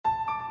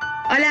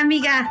Hola,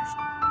 amiga.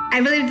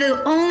 I believe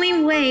the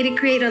only way to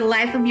create a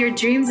life of your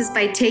dreams is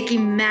by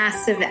taking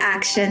massive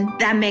action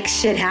that makes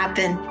shit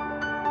happen.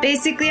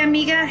 Basically,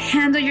 amiga,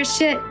 handle your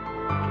shit.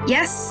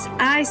 Yes,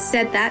 I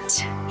said that.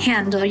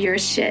 Handle your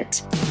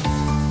shit.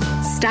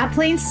 Stop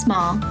playing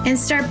small and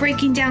start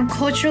breaking down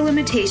cultural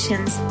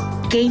limitations,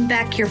 gain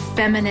back your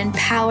feminine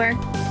power,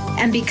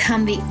 and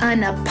become the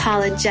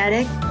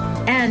unapologetic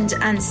and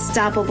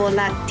unstoppable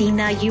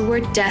Latina you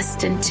were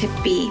destined to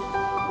be.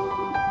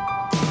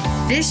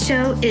 This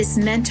show is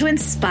meant to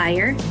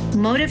inspire,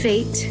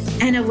 motivate,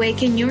 and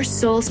awaken your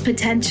soul's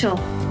potential.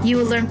 You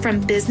will learn from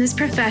business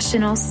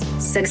professionals,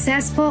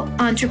 successful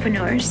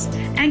entrepreneurs,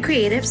 and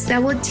creatives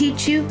that will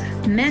teach you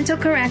mental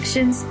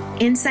corrections,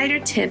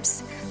 insider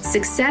tips,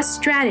 success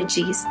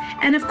strategies,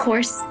 and of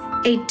course,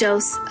 a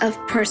dose of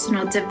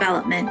personal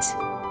development.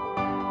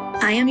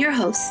 I am your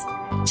host,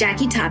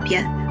 Jackie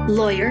Tapia,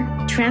 lawyer,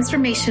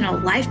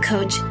 transformational life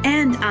coach,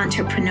 and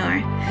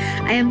entrepreneur.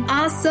 I am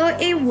also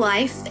a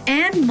wife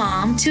and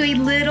mom to a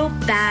little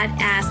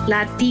badass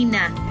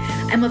Latina.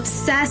 I'm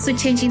obsessed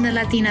with changing the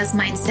Latina's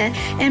mindset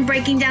and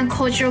breaking down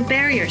cultural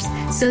barriers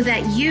so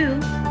that you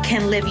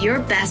can live your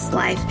best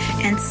life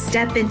and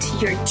step into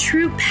your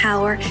true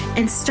power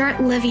and start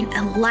living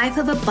a life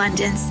of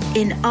abundance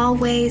in all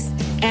ways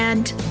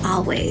and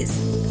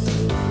always.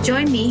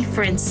 Join me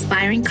for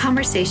inspiring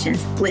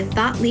conversations with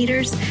thought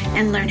leaders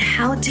and learn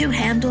how to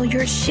handle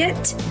your shit.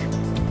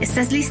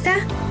 ¿Estás lista?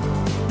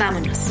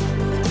 Vámonos.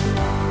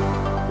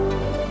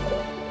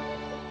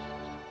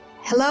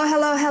 Hello,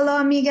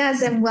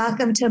 amigas, and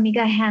welcome to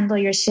Amiga Handle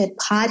Your Shit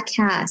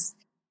podcast.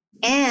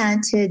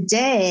 And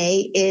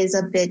today is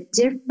a bit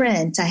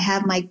different. I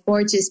have my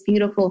gorgeous,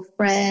 beautiful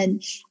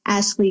friend,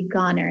 Ashley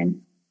Gonner.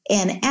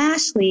 And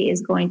Ashley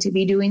is going to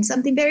be doing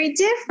something very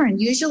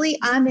different. Usually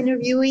I'm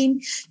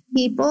interviewing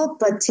people,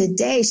 but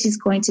today she's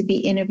going to be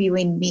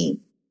interviewing me.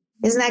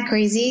 Isn't that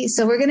crazy?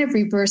 So we're going to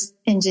reverse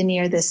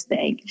engineer this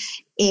thing.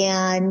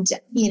 And,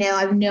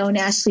 I've known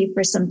Ashley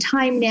for some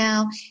time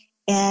now,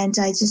 and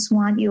I just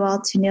want you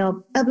all to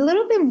know a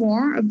little bit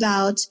more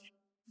about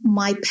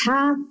my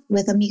path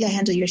with Amiga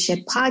Handle Your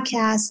Shit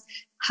podcast,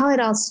 how it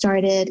all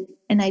started.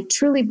 And I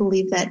truly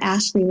believe that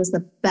Ashley was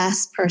the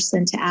best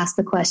person to ask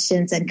the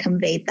questions and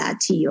convey that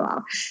to you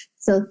all.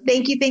 So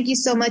thank you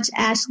so much,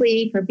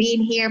 Ashley, for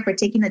being here, for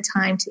taking the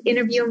time to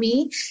interview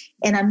me.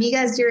 And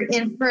amigas, you're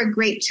in for a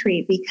great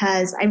treat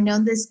because I've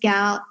known this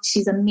gal.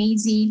 She's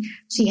amazing.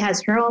 She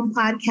has her own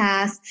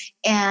podcast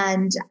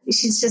and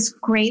she's just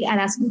great at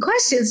asking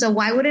questions. So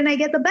why wouldn't I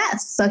get the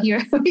best? So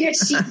here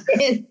she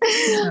is.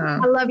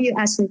 I love you,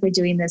 Ashley, for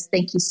doing this.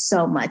 Thank you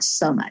so much.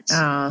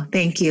 Oh,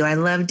 thank you. I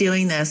love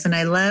doing this. And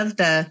I love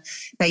that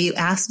you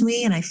asked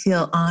me and I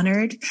feel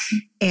honored.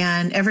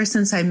 And ever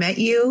since I met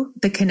you,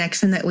 the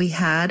connection that we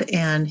had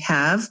and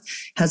have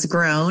has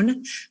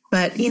grown.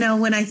 But,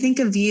 when I think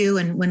of you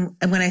and when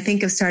I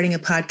think of starting a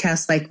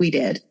podcast like we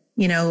did,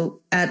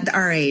 at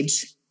our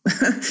age,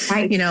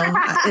 right.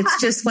 It's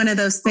just one of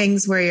those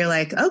things where you're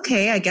like,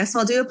 okay, I guess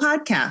I'll do a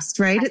podcast,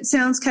 right? It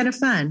sounds kind of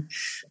fun.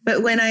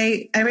 But when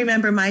I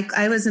remember, Mike,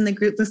 I was in the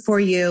group before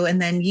you and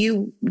then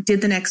you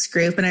did the next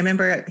group. And I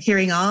remember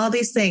hearing all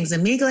these things,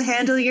 Amiga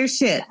Handle Your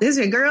Shit. There's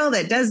a girl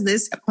that does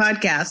this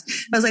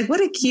podcast. I was like,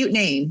 what a cute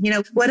name.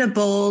 What a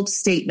bold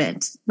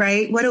statement,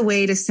 right? What a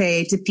way to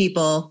say to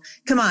people,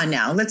 come on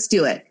now, let's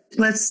do it.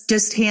 Let's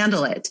just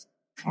handle it,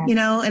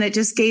 and it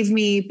just gave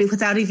me,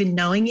 without even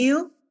knowing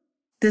you,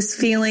 this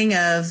feeling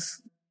of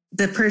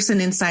the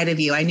person inside of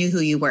you. I knew who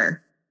you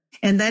were.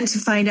 And then to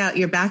find out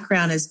your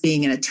background as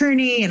being an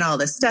attorney and all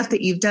the stuff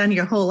that you've done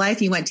your whole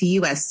life. You went to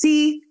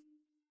USC,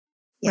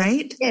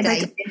 right?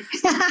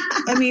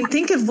 I mean,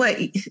 think of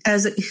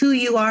who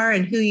you are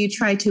and who you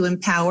try to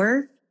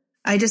empower.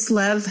 I just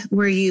love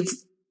where you've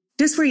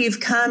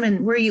come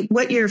and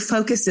what your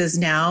focus is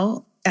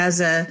now as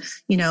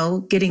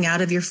getting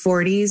out of your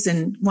 40s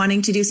and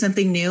wanting to do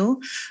something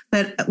new.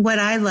 But what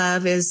I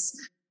love is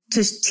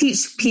to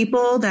teach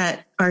people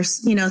that are,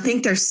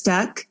 think they're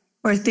stuck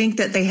or think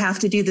that they have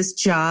to do this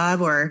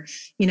job or,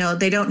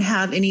 they don't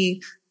have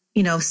any,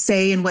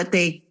 say in what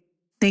they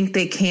think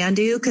they can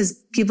do because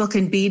people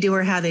can be, do,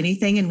 or have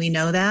anything. And we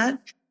know that.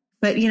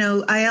 But,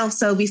 I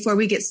also, before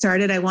we get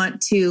started, I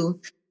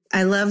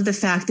love the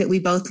fact that we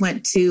both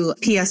went to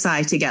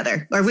PSI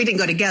together, or we didn't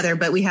go together,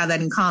 but we have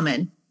that in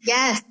common.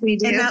 Yes, we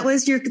do. And that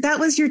was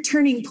your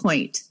turning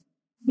point.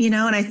 And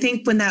I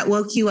think when that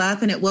woke you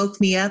up and it woke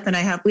me up and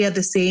we had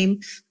the same,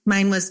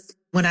 mine was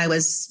when I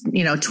was,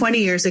 20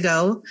 years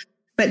ago,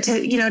 but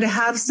to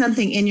have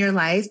something in your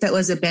life that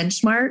was a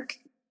benchmark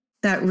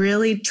that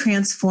really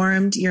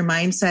transformed your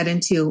mindset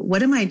into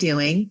what am I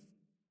doing?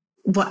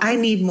 Well, I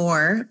need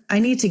more. I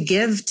need to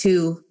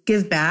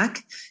give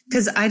back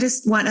because I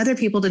just want other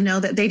people to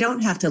know that they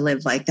don't have to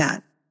live like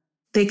that.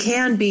 They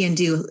can be and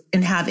do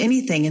and have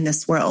anything in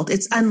this world.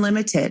 It's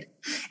unlimited.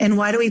 And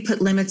why do we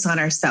put limits on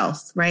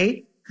ourselves,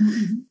 right?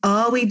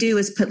 All we do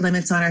is put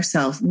limits on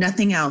ourselves,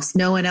 nothing else.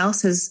 No one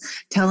else is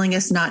telling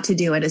us not to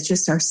do it. It's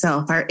just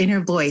ourselves, our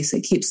inner voice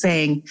that keeps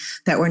saying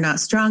that we're not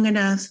strong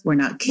enough, we're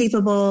not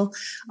capable,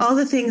 all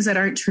the things that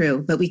aren't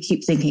true, but we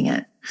keep thinking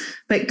it.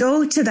 But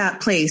go to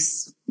that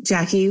place,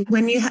 Jackie,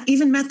 when you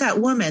even met that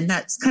woman,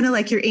 that's kind of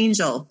like your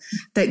angel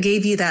that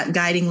gave you that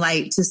guiding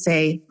light to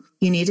say,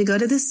 you need to go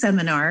to this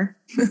seminar.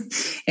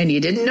 And you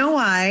didn't know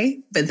why,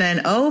 but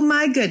then, oh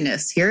my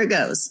goodness, here it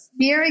goes.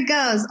 Here it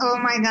goes. Oh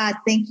my God.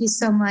 Thank you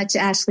so much,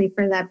 Ashley,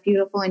 for that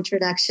beautiful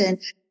introduction.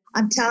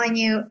 I'm telling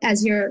you,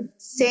 as you're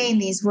saying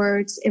these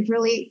words, it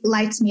really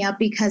lights me up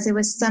because it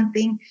was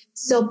something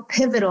so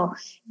pivotal.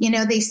 You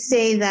know, they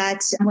say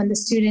that when the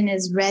student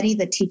is ready,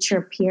 the teacher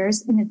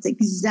appears, and it's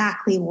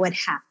exactly what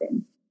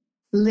happened.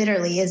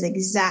 Literally is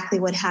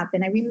exactly what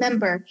happened. I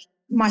remember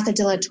Martha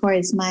de la Torre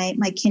is my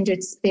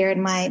kindred spirit,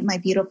 my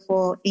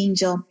beautiful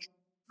angel,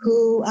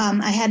 who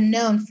I had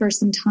known for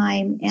some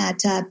time at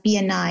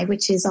BNI,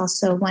 which is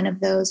also one of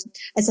those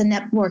as a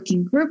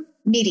networking group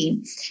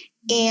meeting.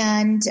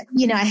 And,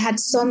 you know, I had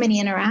so many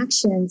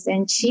interactions,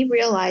 and she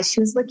realized, she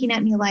was looking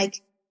at me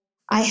like,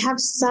 I have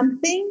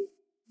something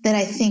that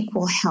I think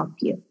will help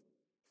you.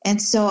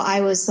 And so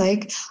I was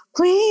like,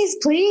 please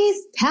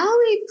tell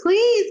me,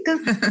 please,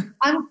 because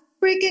I'm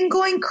freaking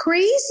going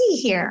crazy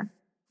here.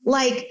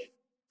 Like,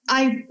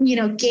 I,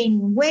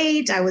 gained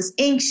weight. I was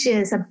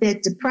anxious, a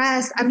bit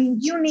depressed. I mean,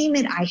 you name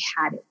it, I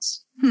had it.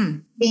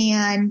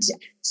 And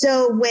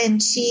so when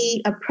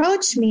she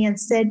approached me and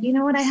said, you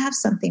know what, I have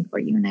something for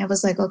you. And I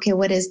was like, okay,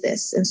 what is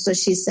this? And so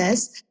she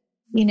says,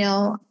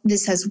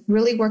 this has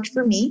really worked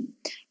for me.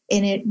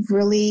 And it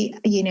really,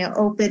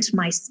 opened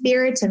my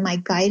spirit and my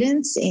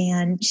guidance.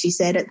 And she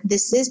said,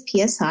 this is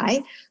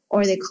PSI,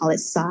 or they call it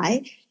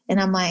Psi. And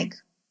I'm like,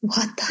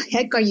 what the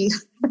heck what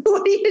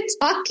are you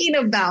talking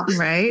about?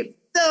 Right.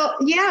 So,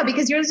 yeah,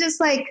 because you're just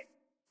like,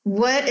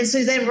 what? And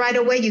so then right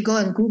away you go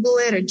and Google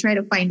it or try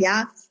to find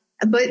out.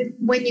 But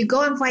when you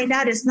go and find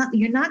out,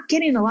 you're not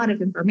getting a lot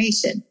of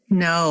information.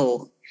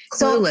 No. Clueless.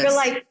 So you're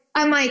like,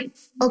 I'm like,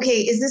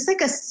 okay, is this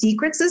like a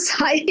secret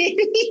society?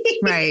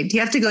 Right. Do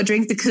you have to go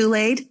drink the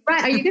Kool-Aid?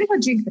 Right. Are you going to go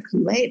drink the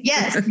Kool-Aid?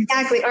 Yes,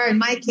 exactly. Or in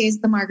my case,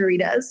 the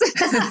margaritas.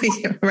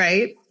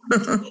 Right.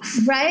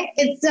 Right.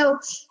 And so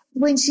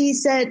when she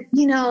said,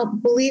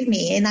 believe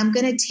me, and I'm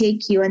going to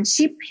take you, and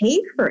she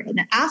paid for it.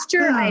 And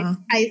after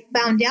I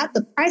found out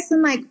the price,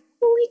 I'm like,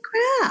 holy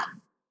crap,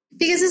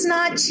 because it's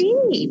not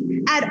cheap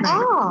at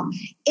all.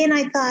 And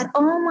I thought,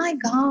 oh my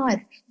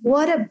God,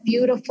 what a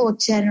beautiful,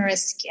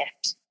 generous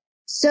gift.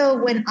 So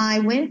when I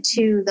went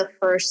to the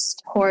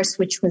first course,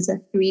 which was a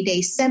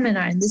 3-day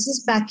seminar, and this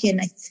is back in,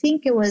 I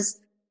think it was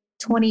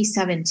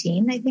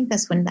 2017. I think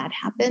that's when that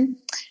happened.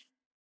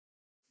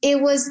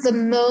 It was the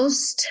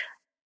most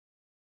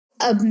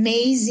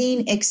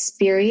amazing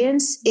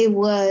experience. It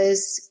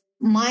was,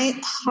 my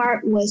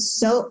heart was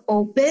so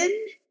open.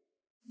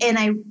 And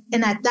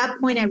at that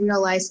point I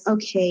realized,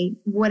 okay,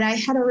 what I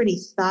had already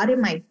thought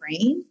in my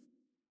brain,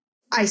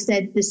 I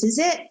said, this is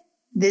it.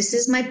 This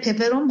is my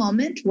pivotal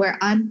moment where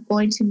I'm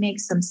going to make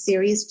some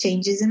serious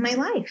changes in my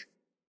life.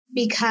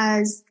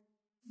 Because,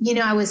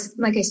 I was,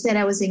 like I said,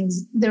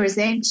 there was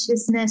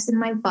anxiousness in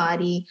my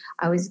body.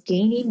 I was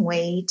gaining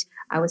weight.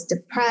 I was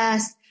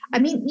depressed. I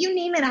mean, you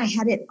name it, I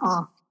had it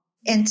all.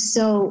 And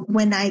so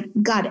when I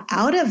got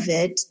out of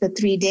it, the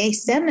 3-day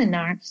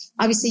seminar,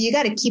 obviously you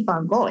got to keep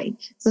on going.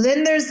 So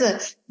then there's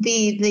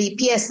the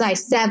PSI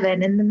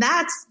 7, and then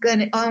that's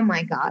gonna, oh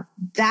my God,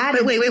 that.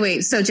 But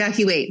wait. So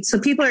Jackie, wait. So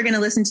people are going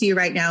to listen to you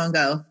right now and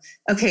go,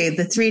 okay,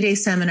 the 3-day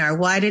seminar,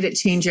 why did it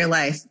change your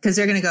life? Because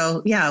they're going to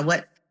go, yeah,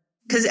 what?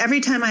 Because every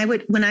time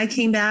when I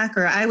came back,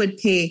 or I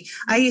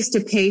used to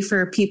pay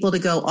for people to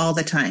go all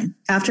the time.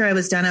 After I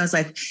was done, I was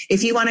like,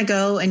 if you want to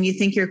go and you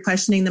think you're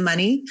questioning the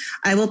money,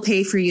 I will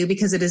pay for you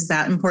because it is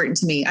that important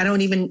to me.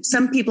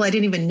 Some people I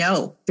didn't even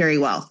know very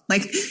well.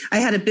 Like, I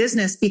had a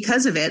business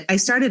because of it. I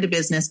started a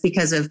business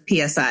because of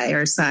PSI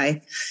or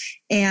Psi.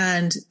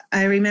 And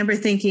I remember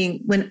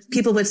thinking, when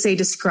people would say,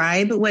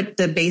 describe what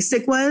the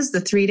basic was, the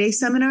 3-day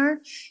seminar,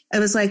 I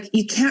was like,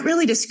 you can't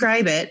really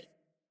describe it.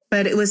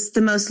 But it was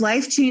the most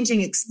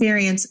life-changing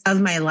experience of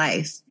my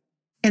life.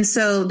 And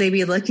so they'd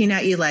be looking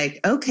at you like,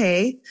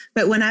 okay.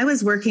 But when I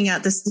was working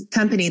at this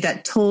company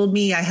that told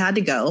me I had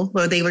to go,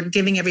 or they were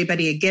giving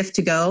everybody a gift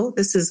to go,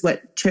 this is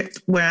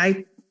where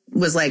I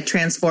was like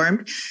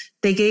transformed.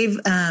 They gave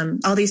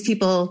all these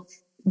people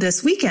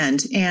this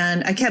weekend,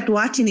 and I kept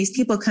watching these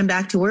people come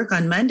back to work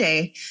on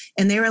Monday,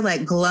 and they were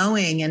like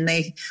glowing, and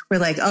they were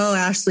like, oh,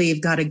 Ashley, you've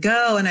got to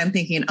go. And I'm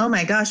thinking, oh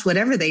my gosh,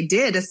 whatever they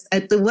did,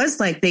 it was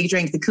like they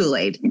drank the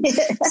Kool-Aid.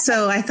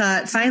 So I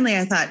thought,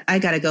 I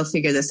got to go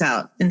figure this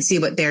out and see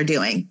what they're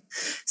doing.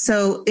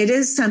 So it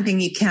is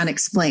something you can't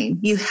explain.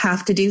 You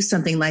have to do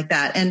something like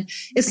that. And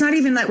it's not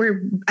even that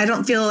I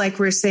don't feel like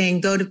we're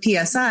saying go to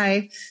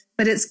PSI,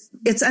 but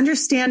it's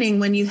understanding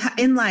when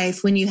in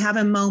life, when you have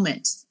a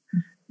moment,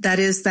 that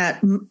is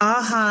that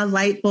aha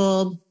light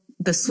bulb,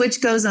 the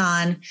switch goes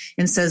on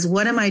and says,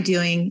 what am I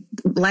doing?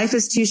 Life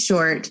is too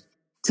short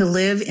to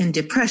live in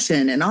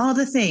depression and all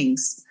the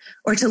things.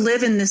 or to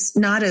live in this,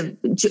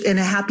 in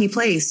a happy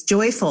place,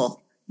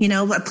 joyful,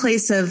 a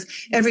place of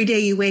every day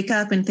you wake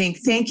up and think,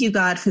 thank you,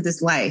 God, for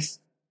this life.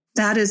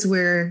 That is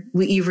where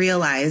you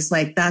realize,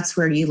 like, that's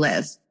where you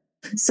live.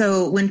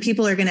 So when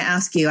people are going to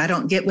ask you, I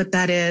don't get what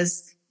that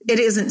is, it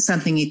isn't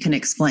something you can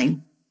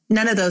explain.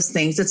 None of those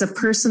things. It's a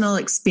personal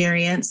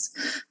experience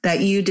that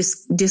you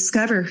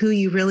discover who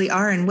you really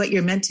are and what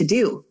you're meant to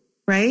do.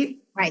 Right?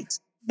 Right.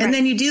 And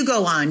then you do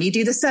go on, you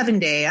do the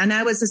 7-day. And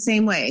I was the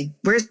same way.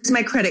 Where's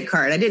my credit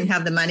card? I didn't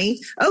have the money.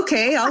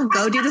 Okay, I'll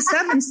go do the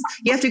 7.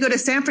 You have to go to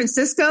San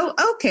Francisco.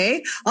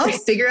 Okay, I'll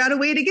figure out a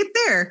way to get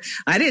there.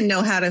 I didn't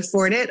know how to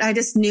afford it. I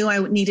just knew I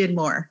needed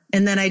more.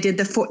 And then I did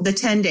the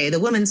 10-day, the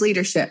women's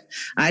leadership.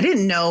 I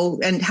didn't know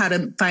how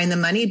to find the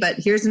money, but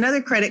here's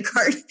another credit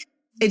card.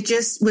 It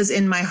just was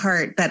in my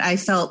heart that I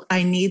felt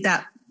I need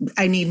that.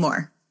 I need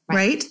more,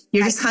 right?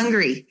 You're just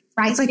hungry.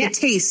 Right. It's like a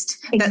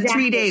taste. Exactly. That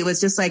 3-day was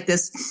just like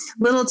this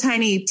little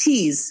tiny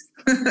tease.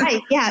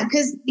 Right. Yeah.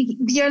 Because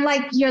you're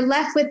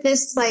left with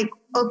this, like,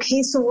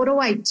 okay, so what do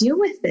I do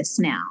with this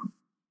now?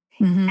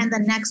 Mm-hmm. And the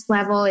next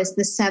level is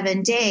the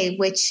 7-day,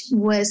 which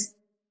was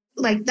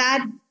like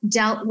that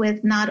dealt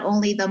with not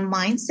only the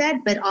mindset,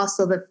 but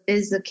also the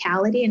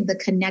physicality and the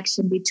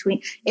connection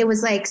between, it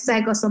was like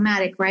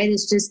psychosomatic, right?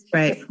 It's just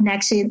right.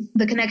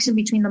 the connection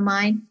between the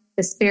mind,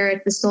 the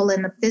spirit, the soul,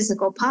 and the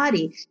physical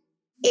body.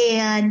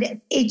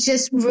 And it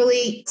just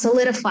really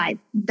solidified.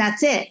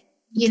 That's it.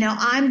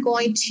 I'm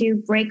going to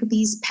break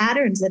these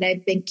patterns that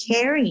I've been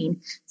carrying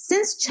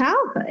since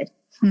childhood.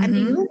 Mm-hmm. I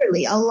mean,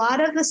 literally, a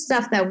lot of the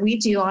stuff that we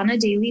do on a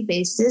daily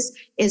basis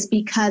is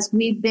because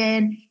we've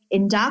been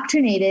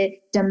indoctrinated,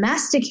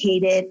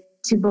 domesticated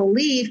to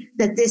believe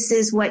that this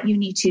is what you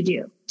need to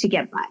do to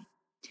get by.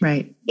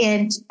 Right.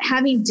 And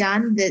having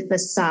done the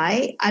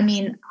Psi, I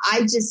mean,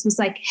 I just was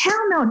like,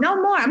 hell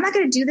no more. I'm not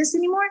going to do this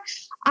anymore.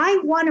 I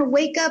want to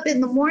wake up in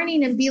the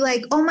morning and be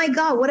like, oh my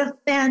God, what a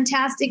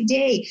fantastic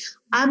day.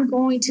 I'm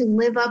going to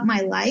live up my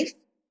life.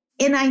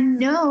 And I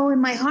know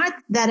in my heart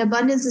that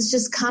abundance is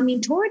just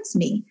coming towards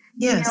me.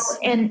 Yes.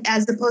 And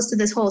as opposed to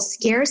this whole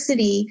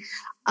scarcity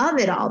of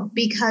it all,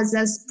 because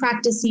as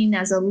practicing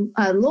as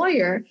a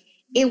lawyer,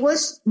 it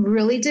was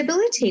really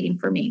debilitating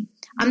for me.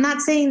 I'm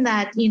not saying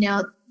that,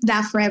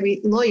 that for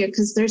every lawyer,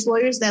 because there's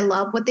lawyers that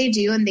love what they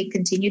do and they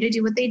continue to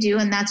do what they do.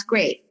 And that's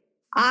great.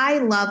 I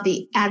love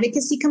the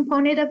advocacy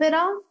component of it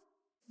all.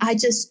 I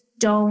just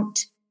don't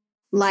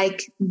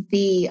like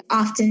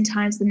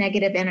oftentimes the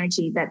negative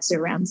energy that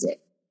surrounds it.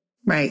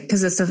 Right.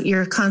 Because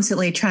you're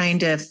constantly trying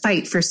to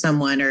fight for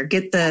someone or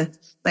get the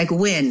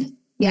win.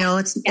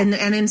 And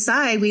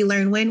inside we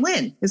learn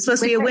win-win. It's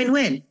supposed to be a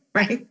win-win,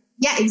 right?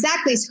 Yeah,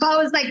 exactly. So I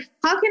was like,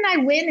 how can I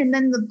win? And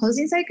then the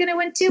opposing side going to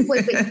win too?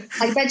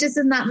 Like that just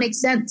does not make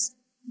sense.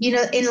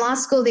 In law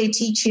school, they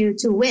teach you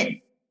to win.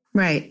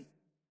 Right.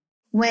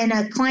 When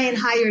a client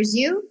hires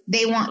you,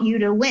 they want you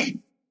to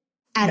win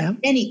at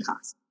any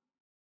cost.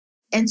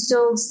 And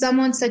so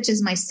someone such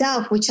as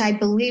myself, which I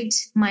believed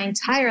my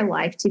entire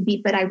life to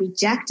be, but I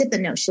rejected the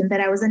notion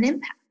that I was an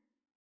empath.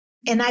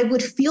 And I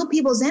would feel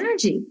people's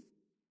energy.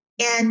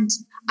 And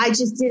I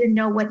just didn't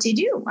know what to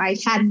do. I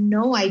had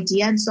no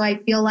idea. And so I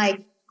feel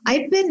like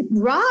I've been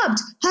robbed.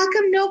 How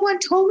come no one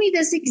told me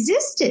this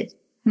existed?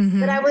 Mm-hmm.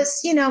 But I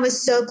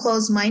was so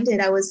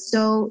closed-minded. I was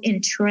so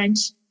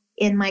entrenched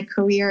in my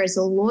career as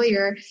a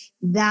lawyer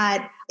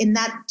that in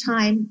that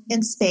time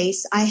and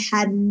space, I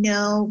had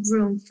no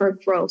room for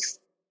growth.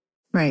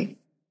 Right.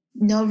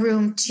 No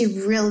room to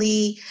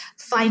really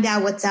find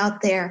out what's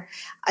out there.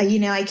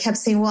 I kept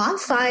saying, well, I'm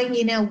fine,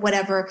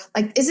 whatever.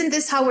 Like, isn't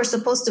this how we're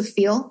supposed to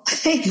feel?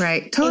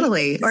 Right.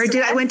 Totally. Or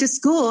I went to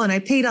school and I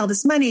paid all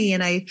this money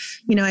and I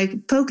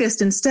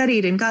focused and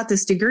studied and got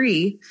this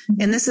degree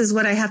and this is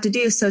what I have to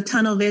do. So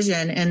tunnel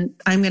vision and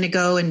I'm going to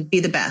go and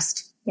be the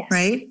best. Yes.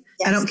 Right.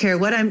 Yes. I don't care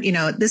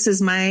what this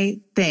is my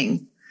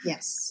thing.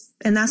 Yes.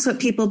 And that's what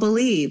people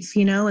believe,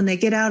 when they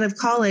get out of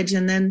college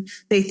and then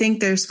they think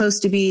they're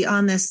supposed to be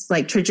on this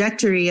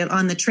trajectory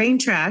on the train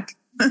track,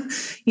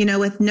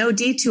 with no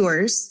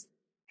detours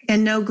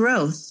and no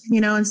growth,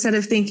 instead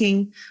of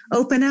thinking,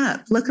 open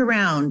up, look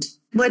around.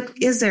 What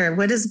is there?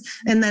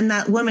 And then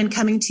that woman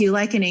coming to you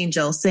like an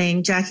angel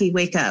saying, Jackie,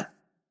 wake up,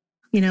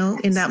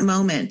 in that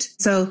moment.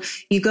 So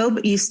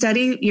you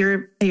study,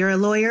 you're a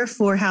lawyer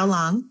for how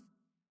long?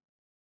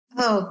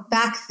 Oh,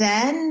 back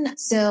then.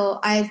 So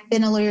I've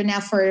been a lawyer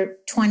now for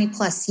 20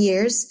 plus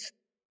years.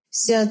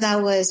 So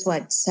that was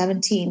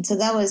 17. So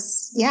that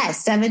was,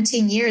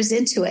 17 years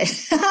into it.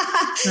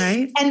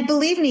 Right. And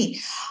believe me,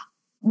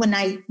 when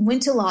I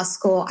went to law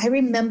school, I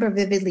remember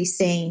vividly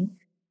saying,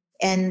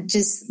 and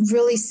just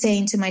really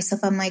saying to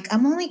myself, I'm like,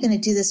 I'm only going to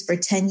do this for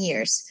 10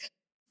 years.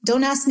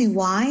 Don't ask me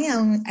why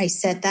I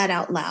said that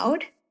out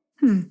loud.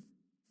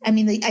 I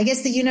mean, I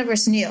guess the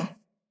universe knew.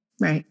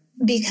 Right.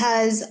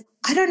 Because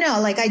I don't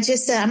know, I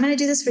just said, I'm going to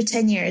do this for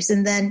 10 years.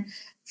 And then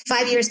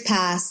 5 years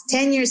pass,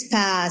 10 years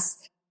pass,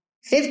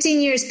 15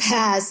 years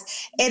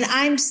pass, and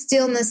I'm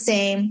still in the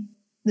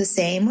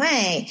same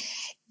way.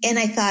 And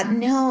I thought,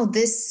 no,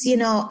 this,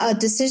 a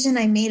decision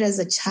I made as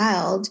a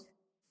child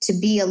to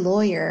be a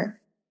lawyer,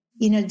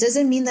 it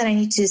doesn't mean that I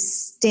need to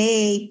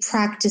stay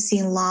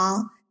practicing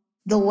law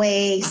the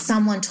way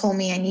someone told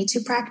me I need to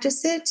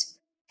practice it.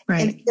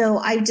 Right. And so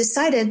I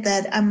decided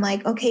that I'm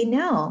like, okay,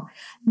 no.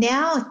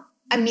 Now,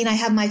 I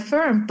have my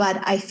firm, but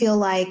I feel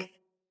like,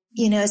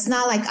 it's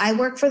not like I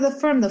work for the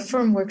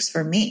firm works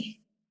for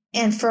me.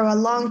 And for a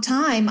long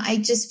time, I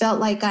just felt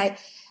like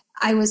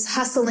I was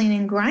hustling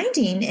and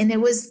grinding, and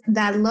it was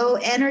that low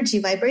energy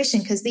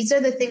vibration, because these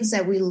are the things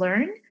that we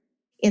learn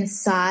in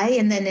Psi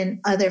and then in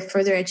other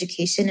further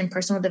education and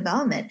personal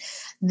development,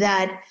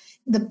 that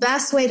the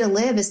best way to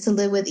live is to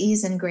live with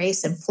ease and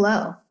grace and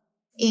flow.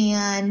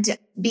 And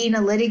being a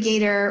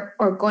litigator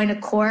or going to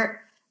court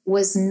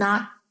was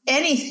not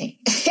anything.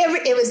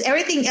 It was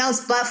everything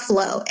else but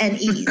flow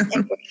and ease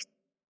and grace.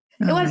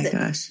 It wasn't.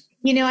 Gosh.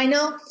 I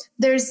know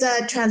there's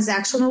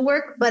transactional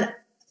work, but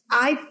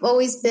I've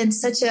always been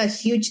such a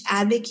huge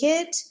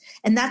advocate.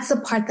 And that's the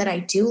part that I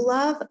do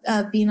love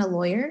of being a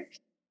lawyer.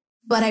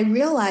 But I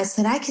realized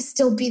that I could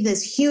still be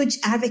this huge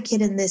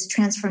advocate in this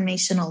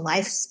transformational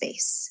life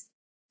space,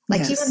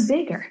 like even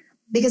bigger,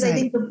 because I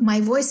think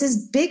my voice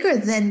is bigger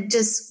than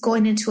just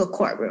going into a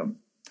courtroom.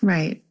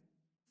 Right.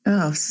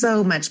 Oh,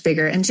 so much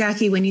bigger. And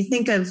Jackie, when you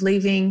think of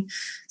leaving,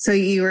 so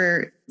you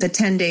were the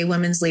 10-day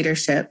women's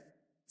leadership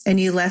and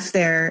you left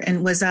there.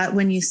 And was that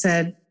when you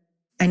said,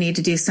 I need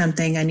to do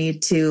something.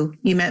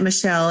 You met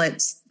Michelle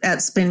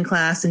at spin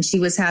class and she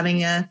was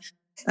having a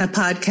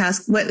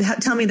podcast.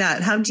 Tell me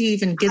that. How did you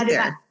even get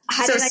there?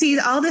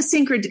 All the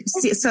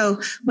synchronicity. So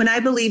when I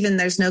believe in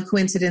there's no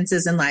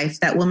coincidences in life,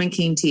 that woman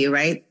came to you,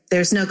 right?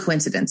 There's no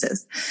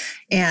coincidences.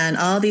 And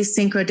all these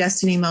synchro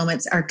destiny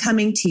moments are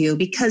coming to you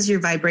because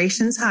your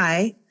vibration's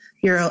high.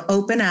 You're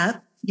open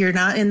up. You're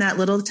not in that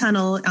little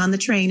tunnel on the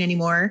train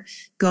anymore,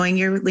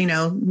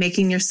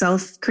 making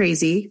yourself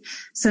crazy.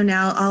 So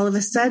now all of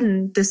a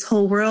sudden this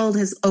whole world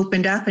has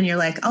opened up and you're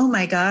like, oh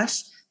my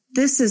gosh,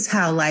 this is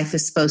how life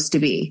is supposed to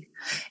be.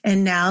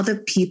 And now the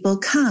people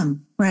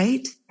come,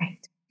 right? Right.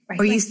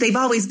 Or they've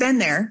always been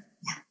there.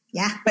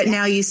 Yeah. But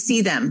now you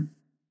see them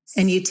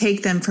and you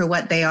take them for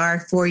what they are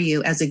for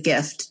you as a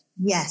gift.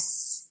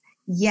 Yes.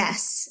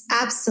 Yes,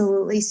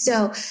 absolutely.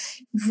 So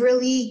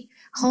really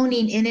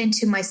honing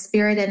into my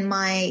spirit and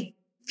my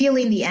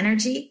feeling the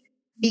energy,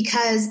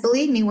 because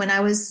believe me, when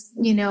I was,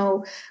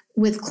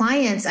 with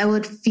clients, I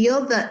would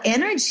feel the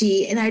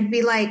energy and I'd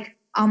be like,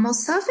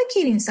 almost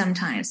suffocating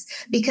sometimes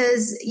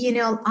because,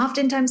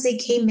 oftentimes they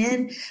came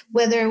in,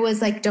 whether it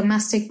was like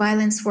domestic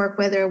violence work,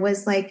 whether it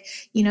was like,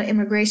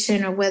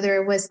 immigration or whether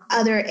it was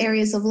other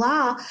areas of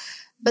law,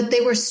 but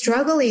they were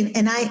struggling.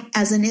 And I,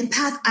 as an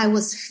empath, I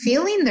was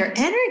feeling their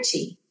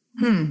energy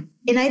and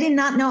I did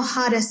not know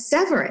how to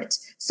sever it.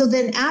 So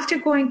then after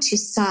going to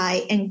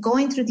Psi and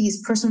going through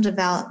these personal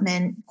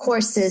development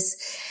courses,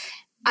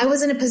 I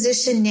was in a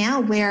position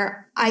now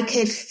where I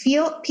could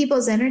feel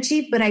people's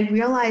energy, but I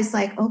realized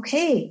like,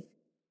 okay.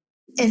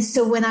 And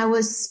so when I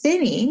was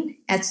spinning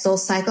at Soul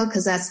Cycle,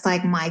 because that's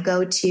like my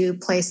go-to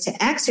place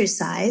to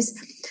exercise,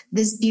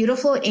 this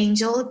beautiful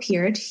angel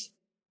appeared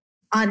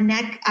on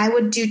neck. I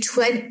would do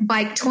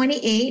bike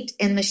 28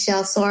 and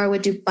Michelle Sora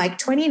would do bike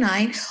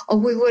 29, or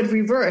we would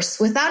reverse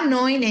without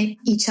knowing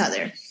each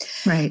other.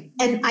 Right.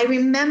 And I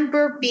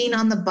remember being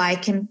on the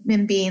bike and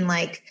being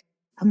like,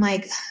 I'm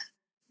like,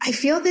 I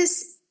feel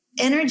this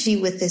energy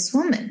with this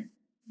woman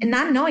and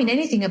not knowing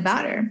anything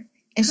about her.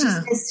 And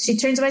she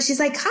turns around, she's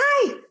like,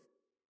 hi,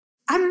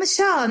 I'm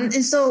Michelle.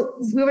 And so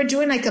we were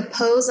doing like a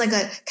pose, like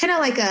a kind of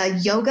like a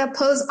yoga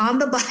pose on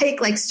the bike,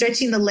 like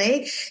stretching the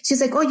leg.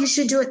 She's like, oh, you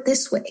should do it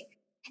this way.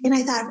 And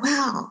I thought,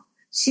 wow,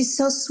 she's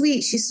so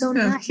sweet. She's so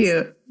nice.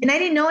 Cute. And I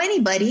didn't know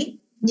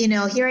anybody,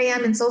 here I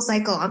am in Soul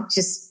Cycle. I'm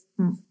just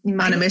on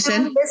a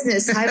mission.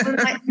 Business. I'm on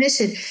my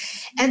mission.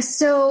 And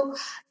so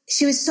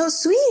she was so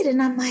sweet.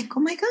 And I'm like, oh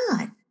my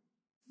God,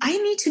 I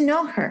need to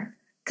know her.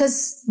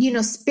 Because,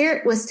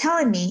 Spirit was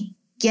telling me,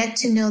 get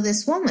to know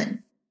this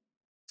woman.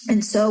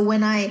 And so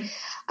when I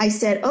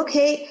said,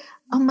 okay,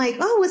 I'm like,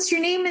 oh, what's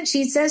your name? And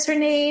she says her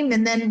name.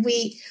 And then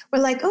we were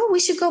like, oh, we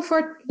should go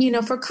for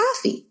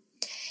coffee.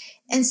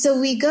 And so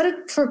we go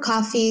for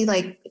coffee,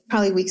 like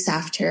probably weeks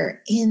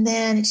after. And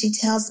then she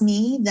tells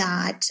me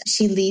that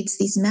she leads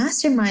these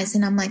masterminds.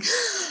 And I'm like,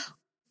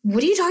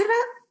 what are you talking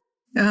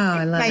about? Oh,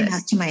 I love it.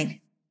 Mastermind.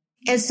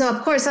 And so,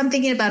 of course, I'm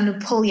thinking about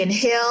Napoleon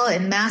Hill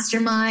and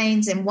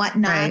masterminds and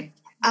whatnot. Right.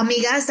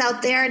 Amigas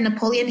out there,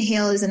 Napoleon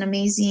Hill is an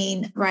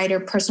amazing writer,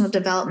 personal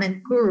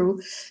development guru.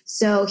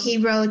 So he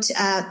wrote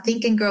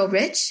Think and Grow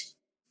Rich,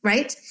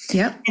 right?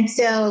 Yep. And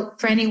so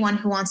for anyone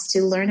who wants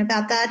to learn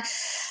about that,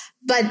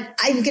 but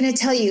I'm going to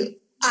tell you,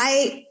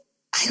 I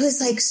was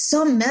like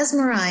so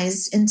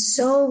mesmerized and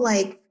so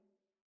like,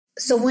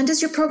 so when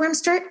does your program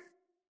start?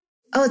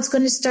 Oh, it's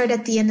going to start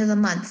at the end of the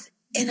month.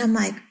 And I'm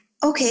like,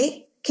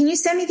 okay, can you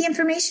send me the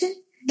information?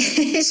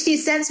 She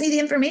sends me the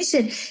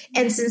information.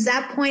 And since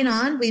that point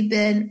on, we've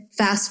been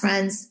fast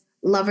friends,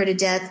 love her to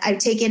death. I've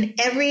taken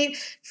every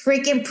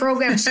freaking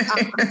program she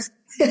offers.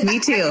 Me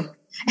too.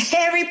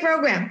 Every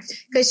program,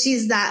 because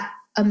she's that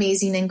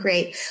amazing and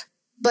great.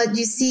 But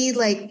you see,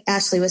 like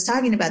Ashley was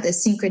talking about, the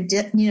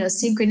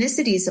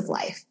synchronicities of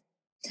life.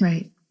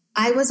 Right.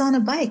 I was on a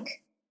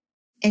bike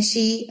and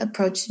she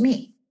approached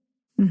me,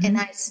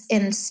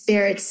 and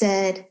Spirit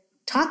said,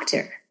 talk to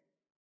her.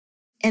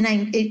 And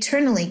I'm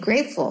eternally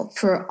grateful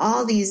for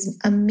all these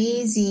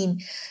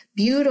amazing,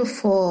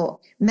 beautiful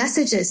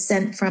messages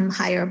sent from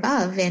higher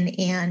above, and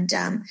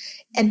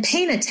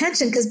paying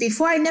attention, because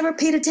before I never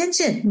paid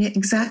attention. Yeah,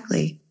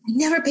 exactly. I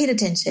never paid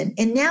attention.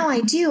 And now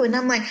I do. And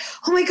I'm like,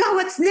 oh my God,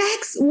 what's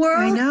next,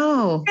 world? I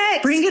know.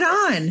 Next. Bring it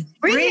on.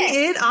 Bring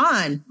it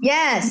on.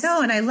 Yes.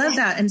 No, and I love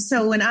that. And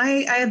so when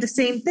I have the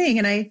same thing,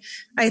 and I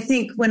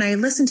think when I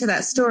listened to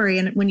that story,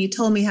 and when you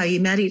told me how you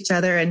met each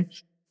other, and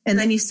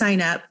then you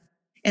sign up,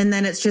 and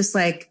then it's just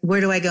like, where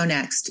do I go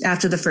next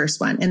after the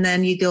first one? And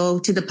then you go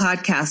to the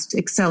podcast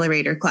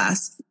accelerator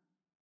class.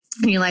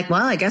 And you're like,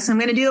 well, I guess I'm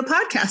going to do a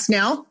podcast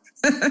now,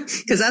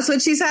 because that's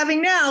what she's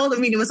having now. I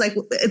mean, it was like,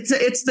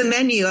 it's the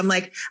menu. I'm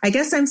like, I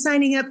guess I'm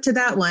signing up to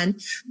that one.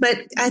 But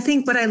I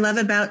think what I love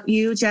about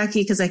you,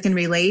 Jackie, because I can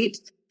relate,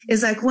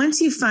 is like once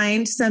you've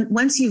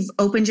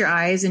opened your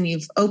eyes and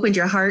you've opened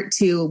your heart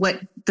to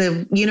what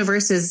the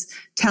universe is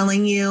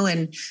telling you,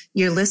 and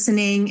you're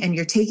listening and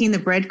you're taking the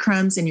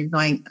breadcrumbs and you're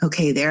going,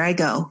 okay, there I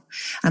go.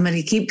 I'm going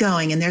to keep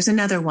going. And there's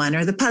another one,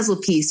 or the puzzle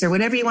piece, or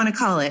whatever you want to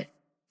call it.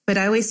 But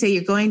I always say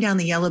you're going down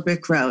the yellow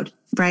brick road,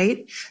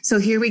 right? So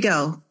here we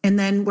go. And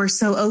then we're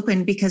so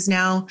open because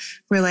now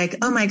we're like,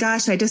 oh my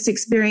gosh, I just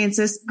experienced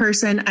this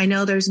person. I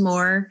know there's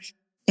more.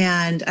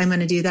 And I'm going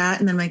to do that.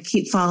 And then I'm going to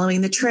keep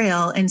following the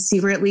trail and see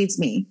where it leads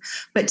me.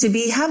 But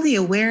to have the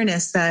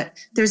awareness that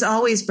there's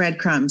always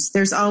breadcrumbs,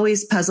 there's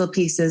always puzzle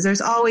pieces,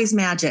 there's always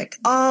magic,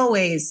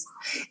 always.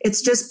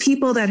 It's just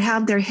people that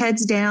have their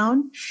heads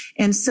down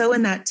and so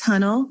in that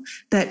tunnel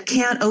that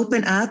can't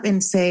open up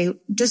and say,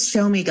 just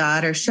show me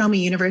God, or show me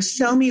universe,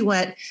 show me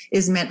what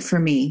is meant for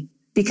me,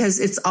 because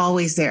it's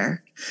always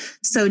there.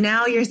 So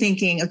now you're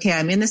thinking, okay,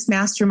 I'm in this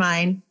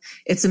mastermind.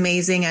 It's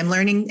amazing. I'm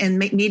learning and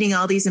meeting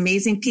all these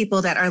amazing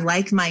people that are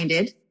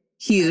like-minded.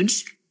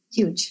 Huge.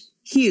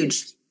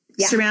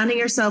 Yeah. Surrounding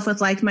yourself with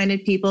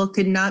like-minded people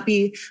could not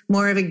be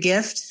more of a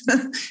gift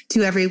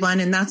to everyone.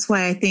 And that's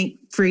why I think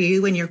for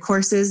you and your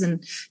courses,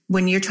 and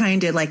when you're trying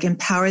to like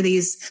empower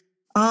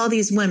all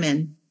these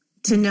women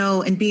to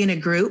know and be in a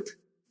group.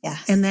 Yeah.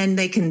 And then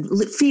they can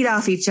feed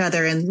off each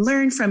other and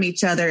learn from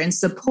each other and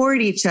support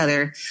each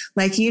other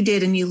like you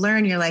did. And you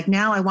learn, you're like,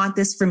 now I want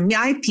this for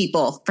my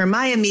people, for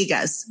my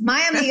amigas.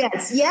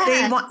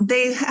 Yeah.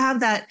 They have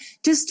that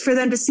just for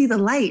them to see the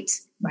light,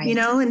 right.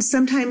 And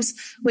sometimes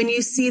when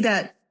you see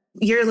that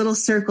your little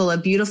circle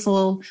of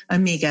beautiful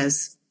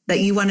amigas that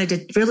you wanted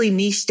to really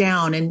niche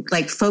down and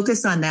like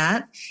focus on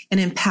that and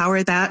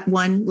empower that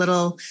one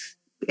little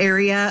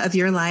area of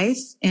your life,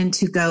 and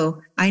to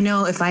go, I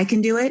know if I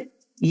can do it,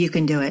 you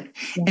can do it.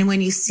 Yeah. And when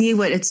you see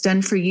what it's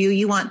done for you,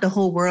 you want the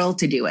whole world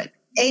to do it.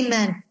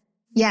 Amen.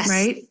 Yes.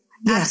 Right?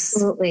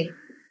 Absolutely.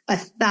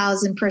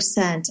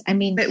 1,000%. I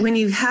mean, but when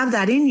you have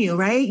that in you,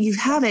 right? You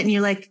have it and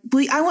you're like,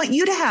 well, I want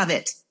you to have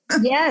it.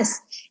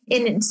 Yes.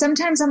 And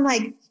sometimes I'm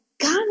like,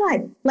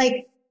 God,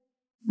 like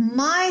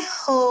my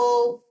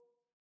whole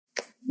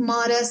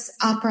modus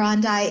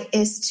operandi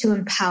is to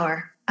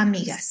empower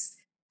amigas,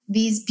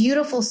 these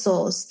beautiful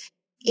souls.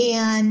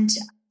 And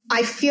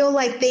I feel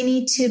like they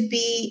need to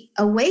be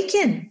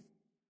awakened.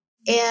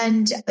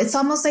 And it's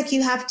almost like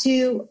you have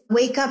to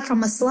wake up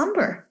from a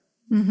slumber.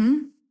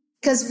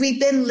 Because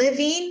we've been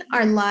living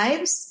our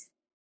lives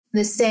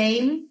the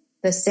same.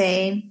 And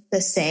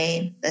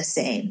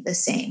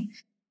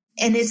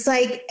it's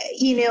like,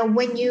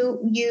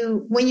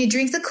 when you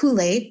drink the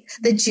Kool-Aid,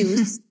 the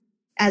juice,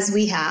 as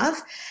we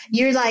have,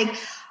 you're like,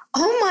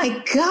 oh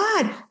my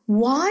God,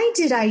 why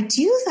did I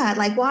do that?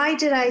 Like, why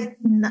did I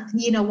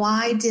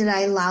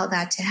allow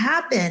that to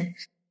happen?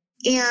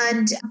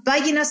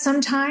 But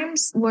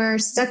sometimes we're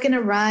stuck in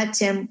a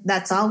rut and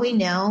that's all we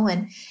know.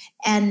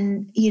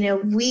 And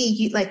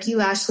we, like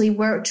you, Ashley,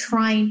 we're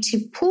trying to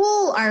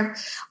pull our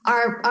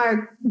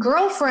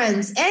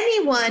girlfriends,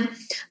 anyone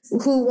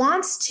who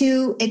wants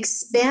to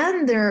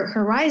expand their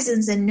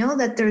horizons and know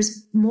that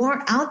there's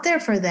more out there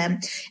for them.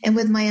 And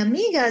with my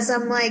amigas,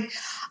 I'm like,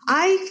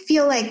 I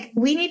feel like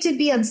we need to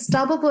be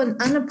unstoppable and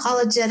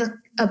unapologetic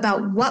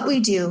about what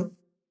we do,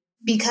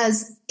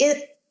 because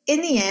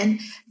in the end,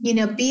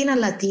 being a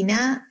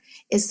Latina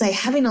is like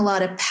having a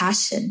lot of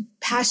passion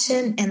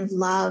and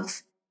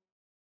love.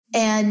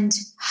 And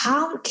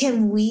how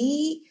can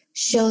we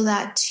show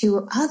that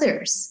to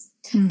others?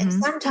 And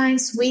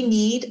sometimes we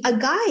need a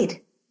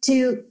guide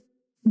to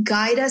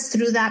guide us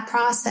through that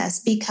process,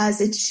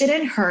 because it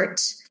shouldn't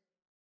hurt.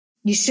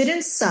 You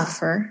shouldn't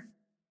suffer.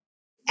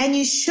 And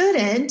you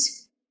shouldn't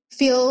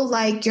feel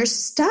like you're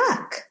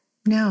stuck.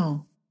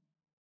 No.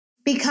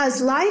 Because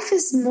life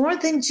is more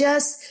than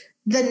just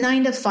the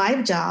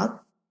 9-to-5 job.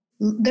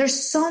 There's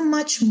so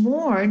much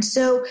more. And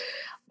so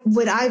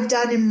what I've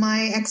done in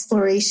my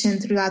exploration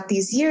throughout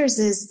these years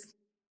is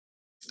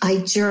I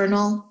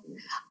journal,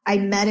 I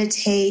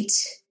meditate,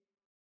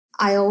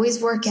 I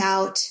always work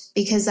out,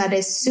 because that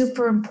is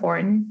super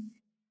important.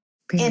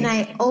 Very. And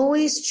I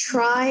always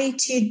try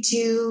to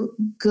do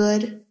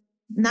good,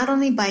 not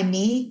only by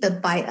me,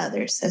 but by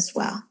others as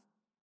well.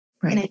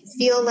 Right. And I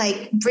feel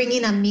like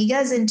bringing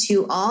amigas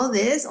into all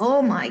this,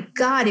 oh my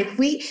God, if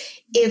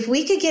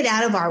we could get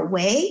out of our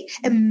way,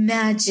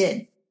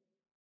 imagine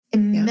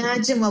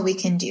what we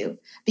can do.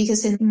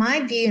 Because in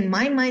my view, in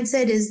my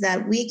mindset is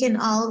that we can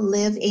all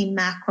live a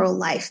macro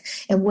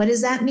life. And what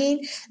does that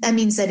mean? That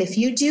means that if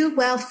you do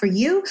well for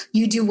you,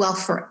 you do well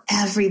for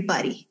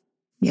everybody.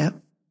 Yep.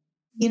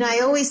 You know, I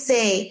always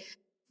say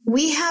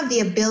we have the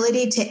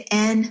ability to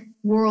end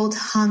world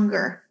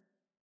hunger.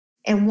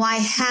 And why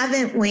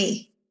haven't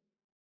we?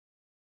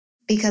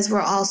 Because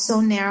we're all so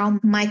narrow,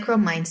 micro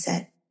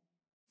mindset.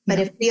 But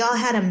if we all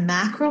had a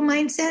macro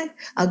mindset,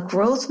 a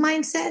growth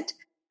mindset,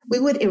 we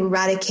would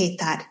eradicate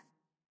that.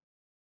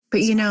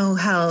 But you know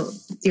how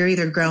you're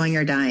either growing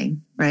or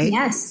dying, right?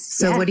 Yes.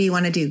 So what do you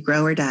want to do?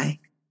 Grow or die?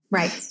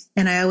 Right.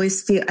 And I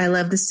always feel, I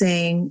love the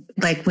saying,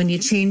 like when you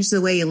change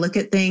the way you look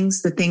at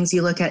things, the things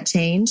you look at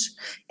change.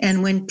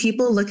 And when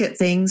people look at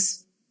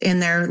things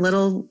in their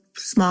little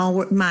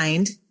small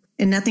mind,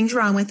 and nothing's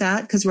wrong with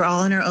that because we're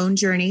all on our own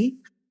journey.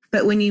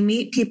 But when you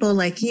meet people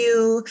like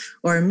you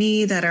or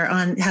me that are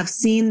have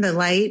seen the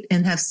light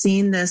and have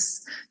seen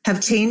this, have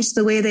changed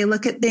the way they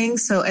look at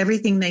things. So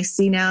everything they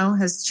see now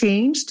has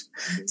changed.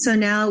 So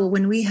now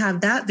when we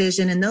have that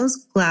vision and those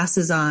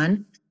glasses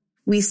on,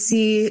 we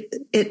see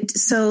it.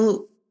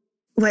 So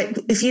what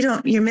if you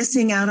don't, you're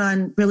missing out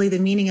on really the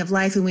meaning of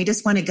life, and we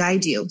just want to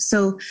guide you.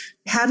 So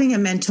having a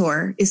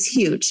mentor is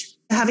huge.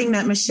 Having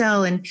met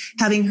Michelle and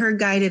having her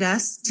guided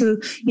us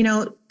to, you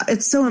know,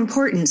 it's so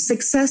important.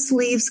 Success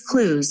leaves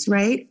clues,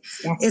 right?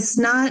 Yes. It's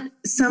not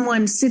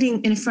someone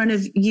sitting in front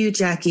of you,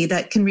 Jackie,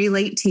 that can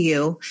relate to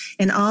you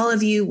and all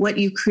of you, what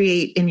you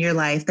create in your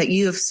life, that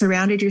you have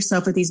surrounded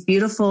yourself with these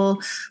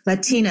beautiful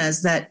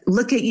Latinas that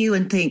look at you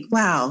and think,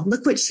 wow,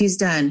 look what she's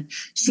done.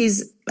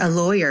 She's a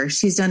lawyer.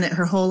 She's done it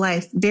her whole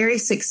life. Very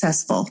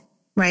successful.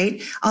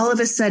 Right? All of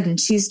a sudden,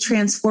 she's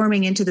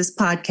transforming into this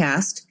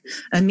podcast,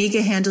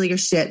 Amiga Handle Your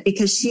Shit,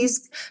 because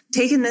she's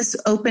taken this,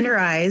 opened her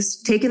eyes,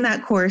 taken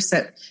that course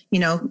that, you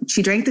know,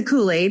 she drank the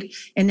Kool-Aid,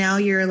 and now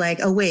you're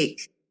like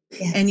awake.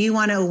 Yes. And you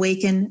want to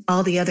awaken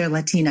all the other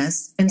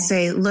Latinas and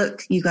say,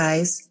 look, you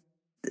guys,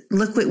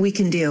 look what we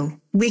can do.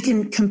 We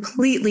can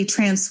completely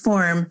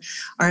transform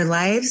our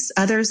lives,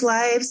 others'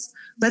 lives.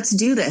 Let's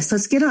do this.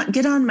 Let's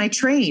get on my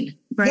train,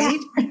 right?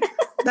 Yeah.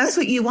 That's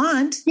what you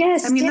want.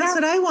 Yes. I mean, that's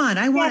what I want.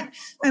 I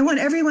want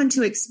everyone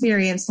to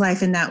experience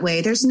life in that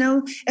way.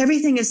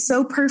 Everything is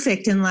so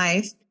perfect in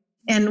life.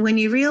 And when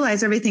you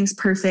realize everything's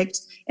perfect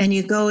and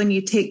you go and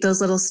you take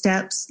those little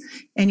steps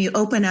and you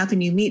open up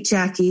and you meet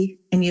Jackie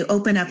and you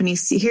open up and you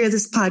hear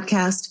this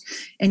podcast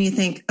and you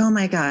think, oh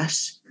my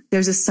gosh,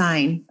 there's a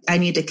sign. I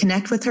need to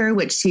connect with her,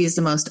 which she is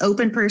the most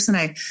open person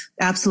I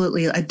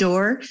absolutely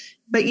adore.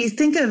 But you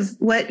think of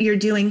what you're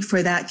doing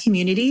for that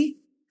community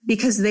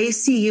because they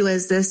see you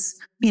as this,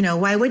 you know,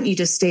 why wouldn't you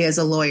just stay as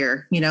a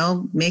lawyer, you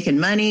know, making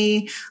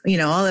money, you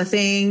know, all the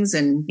things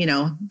and, you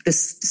know,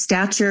 this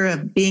stature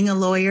of being a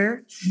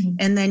lawyer. Mm-hmm.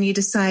 And then you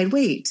decide,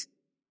 wait,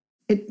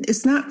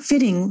 it's not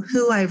fitting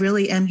who I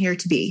really am here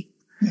to be.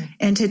 Mm-hmm.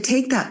 And to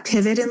take that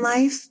pivot in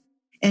life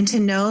and to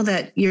know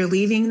that you're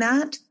leaving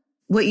that,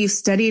 what you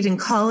studied in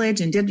college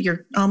and did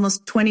your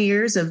almost 20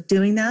 years of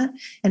doing that,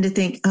 and to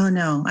think, oh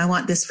no, I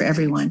want this for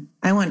everyone.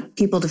 I want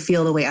people to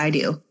feel the way I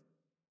do.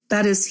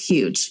 That is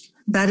huge.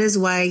 That is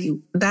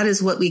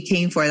what we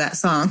came for, that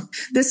song.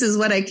 This is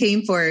what I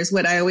came for, is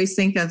what I always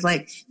think of,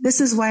 like,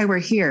 this is why we're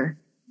here.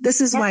 This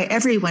is why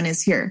everyone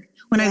is here.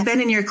 When I've been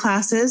in your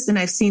classes and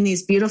I've seen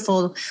these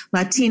beautiful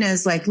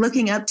Latinas like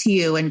looking up to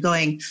you and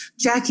going,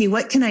 Jackie,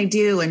 what can I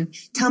do? And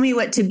tell me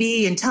what to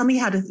be and tell me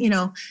how to, you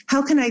know,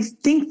 how can I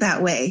think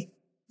that way?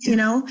 You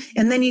know,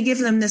 and then you give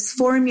them this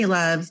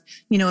formula of,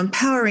 you know,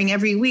 empowering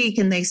every week,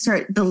 and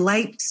the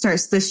light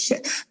starts,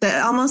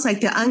 almost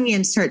like the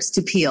onion starts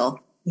to peel.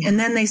 Yeah. And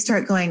then they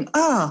start going,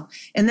 oh,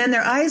 and then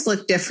their eyes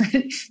look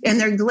different and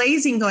they're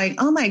glazing going,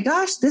 oh my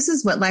gosh, this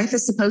is what life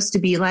is supposed to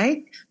be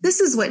like.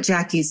 This is what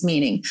Jackie's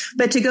meaning.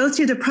 But to go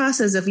through the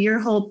process of your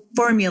whole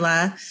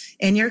formula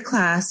in your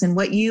class and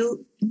what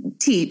you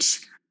teach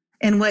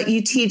and what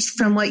you teach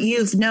from what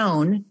you've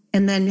known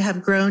and then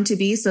have grown to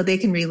be so they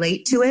can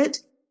relate to it.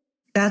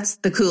 That's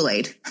the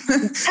Kool-Aid.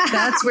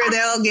 That's where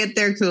they'll get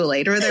their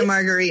Kool-Aid or their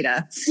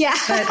margarita. Yeah.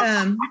 But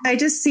I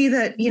just see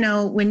that, you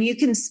know, when you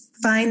can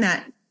find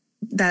that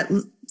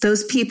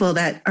those people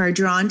that are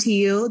drawn to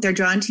you, they're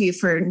drawn to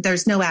you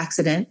there's no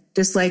accident,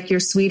 just like your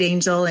sweet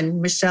angel and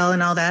Michelle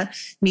and all that,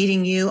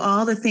 meeting you,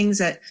 all the things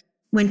that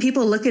when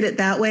people look at it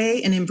that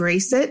way and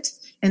embrace it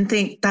and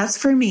think that's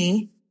for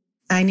me,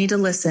 I need to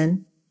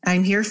listen.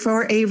 I'm here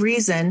for a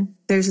reason.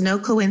 There's no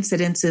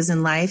coincidences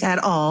in life at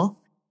all.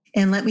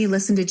 And let me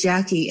listen to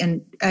Jackie.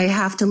 And I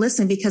have to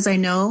listen because I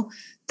know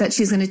that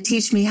she's going to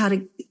teach me how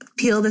to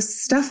peel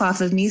this stuff off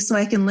of me so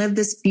I can live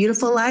this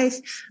beautiful life.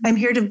 I'm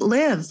here to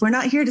live. We're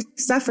not here to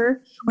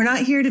suffer. We're not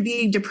here to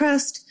be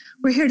depressed.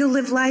 We're here to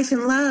live life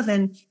in love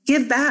and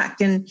give back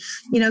and,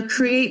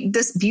 create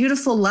this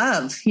beautiful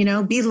love,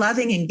 be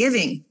loving and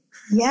giving.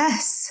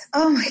 Yes.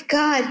 Oh my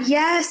God.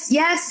 Yes.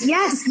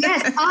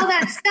 All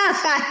that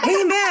stuff.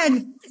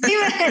 Amen.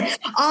 Amen.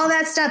 All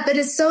that stuff. But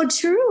it's so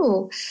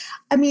true.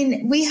 I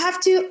mean, we have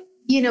to,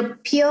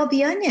 peel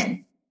the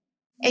onion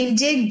and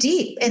dig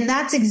deep. And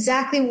that's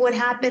exactly what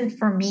happened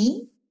for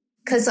me.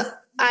 Because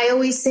I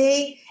always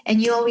say,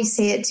 and you always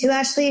say it too,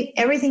 Ashley,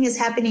 everything is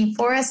happening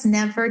for us,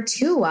 never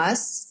to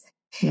us.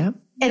 Yep.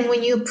 And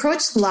when you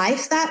approach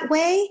life that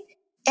way,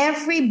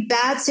 every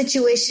bad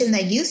situation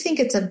that you think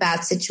it's a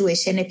bad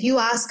situation, if you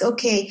ask,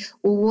 okay,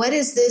 well, what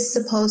is this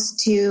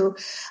supposed to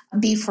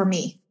be for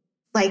me?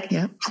 Like,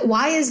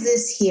 Why is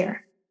this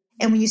here?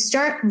 And when you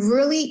start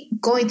really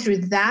going through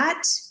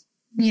that,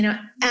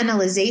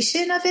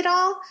 analyzation of it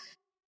all,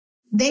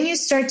 then you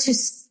start to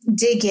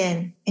dig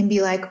in and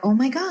be like, oh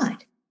my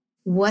God,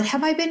 what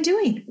have I been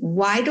doing?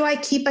 Why do I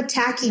keep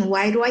attacking?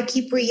 Why do I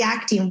keep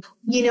reacting?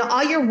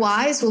 All your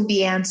whys will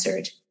be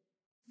answered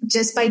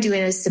just by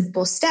doing a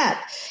simple step.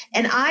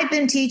 And I've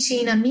been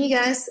teaching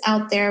amigas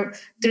out there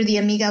through the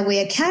Amiga Way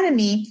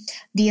Academy,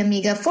 the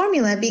Amiga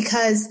formula,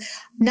 because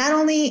not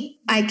only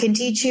I can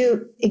teach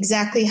you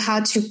exactly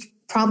how to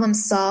problem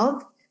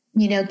solve,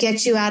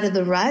 get you out of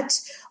the rut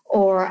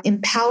or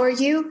empower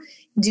you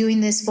doing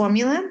this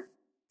formula,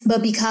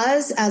 but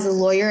because as a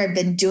lawyer, I've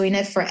been doing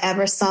it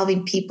forever,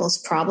 solving people's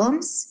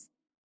problems,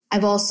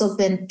 I've also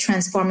been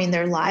transforming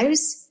their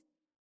lives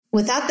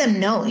without them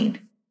knowing.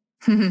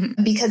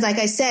 Because like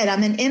I said,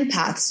 I'm an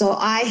empath. So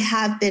I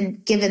have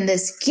been given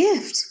this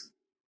gift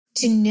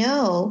to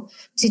know,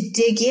 to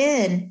dig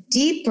in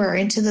deeper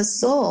into the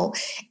soul.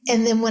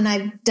 And then when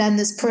I've done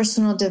this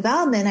personal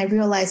development, I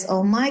realized,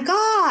 oh my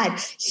God,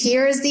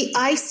 here's the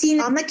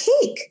icing on the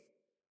cake.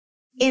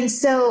 And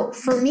so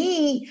for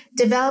me,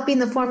 developing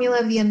the formula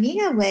of the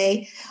Amiga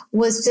Way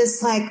was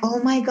just like,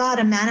 oh my God,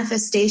 a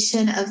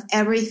manifestation of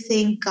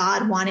everything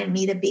God wanted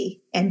me to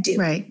be and do.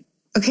 Right.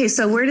 Okay,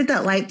 so where did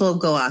that light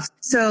bulb go off?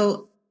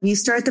 So you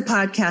start the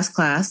podcast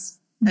class,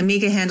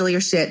 Amiga Handle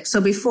Your Shit.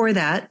 So before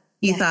that,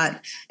 you thought,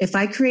 if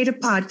I create a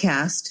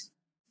podcast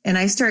and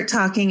I start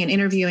talking and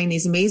interviewing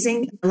these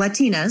amazing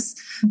Latinas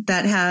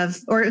that have,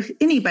 or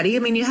anybody, I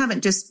mean, you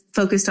haven't just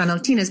focused on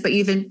Latinas, but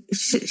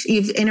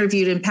you've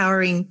interviewed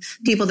empowering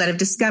people that have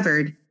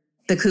discovered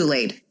the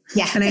Kool-Aid.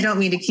 Yeah. And I don't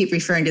mean to keep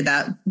referring to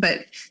that, but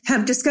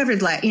have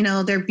discovered light,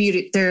 their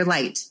beauty, their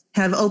light,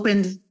 have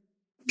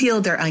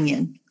peeled their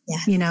onion.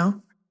 Yeah.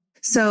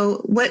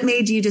 So what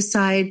made you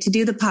decide to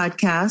do the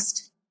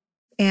podcast,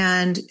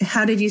 and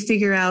how did you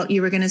figure out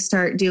you were going to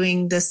start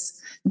doing this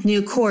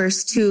new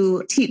course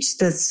to teach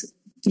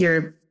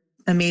your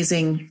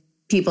amazing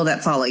people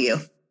that follow you?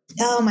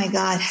 Oh my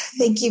God.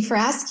 Thank you for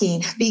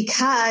asking,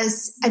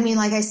 because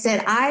like I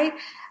said,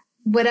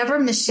 whatever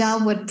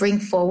Michelle would bring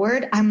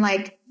forward, I'm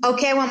like,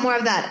 okay, I want more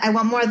of that. I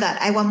want more of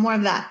that. I want more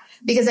of that,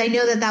 because I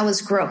know that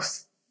was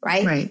growth.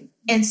 Right. Right.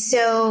 And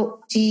so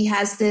she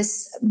has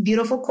this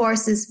beautiful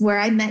course, is where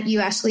I met you,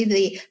 Ashley,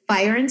 the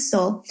Fire and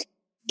Soul.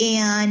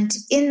 And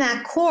in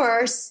that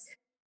course,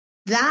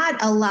 that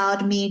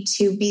allowed me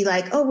to be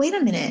like, oh, wait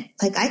a minute,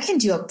 like I can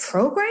do a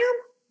program.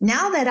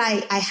 Now that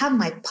I have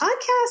my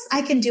podcast,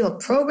 I can do a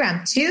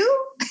program too.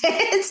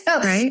 And so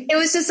It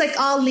was just like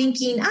all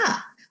linking up.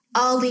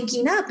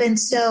 And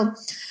so,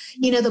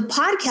 the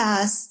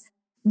podcast,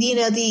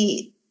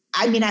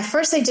 at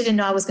first I didn't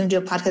know I was going to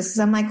do a podcast, because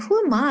I'm like,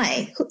 who am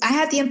I? I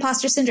had the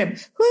imposter syndrome.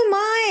 Who am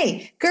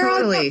I? Girl,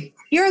 totally.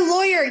 You're a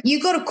lawyer.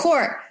 You go to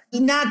court,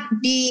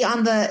 not be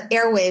on the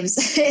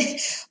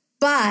airwaves.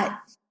 But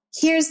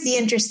here's the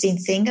interesting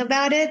thing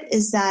about it,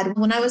 is that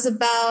when I was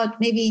about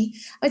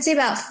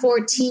about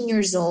 14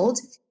 years old,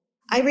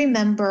 I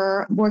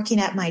remember working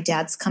at my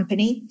dad's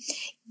company,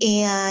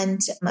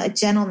 and a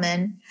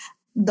gentleman,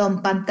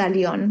 Don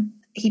Pantaleon,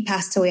 he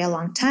passed away a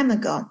long time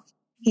ago.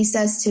 He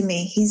says to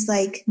me, he's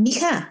like,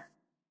 mija,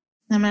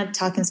 I'm going to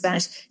talk in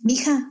Spanish.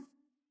 Mija,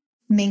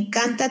 me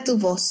encanta tu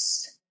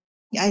voz.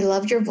 I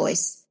loved your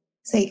voice.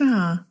 It's like,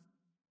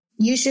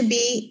 you should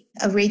be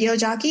a radio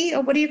jockey,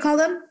 or what do you call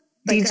them?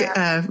 Like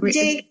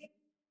DJ?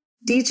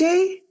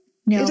 DJ?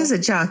 No. It is a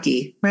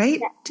jockey, right?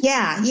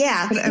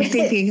 Yeah. But I'm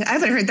thinking, I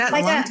haven't heard that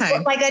in a long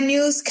time. Like a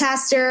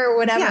newscaster or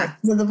whatever,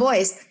 with the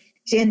voice.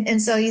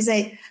 And so he's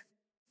like,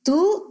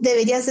 tú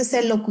deberías de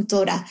ser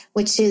locutora,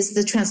 which is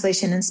the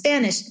translation in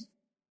Spanish.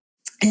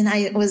 And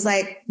I was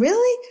like,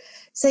 really?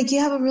 It's like,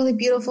 you have a really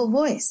beautiful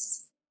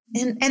voice.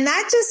 And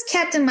that just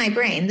kept in my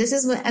brain. This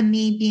is what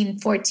me being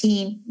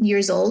 14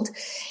 years old.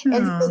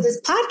 And so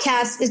this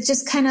podcast is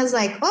just kind of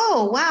like,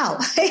 oh, wow.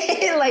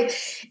 Like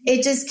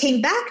it just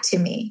came back to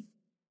me.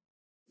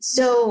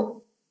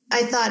 So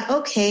I thought,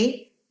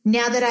 okay,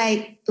 now that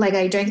I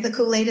drank the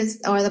Kool-Aid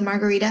or the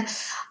margarita,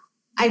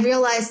 I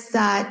realized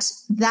that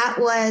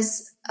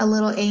was a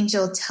little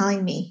angel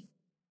telling me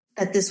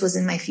that this was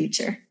in my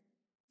future.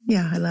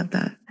 Yeah, I love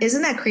that.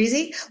 Isn't that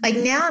crazy? Like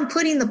now I'm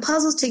putting the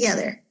puzzles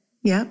together.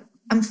 Yeah.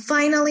 I'm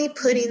finally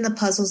putting the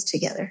puzzles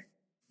together.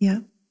 Yeah.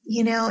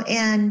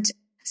 And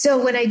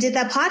So when I did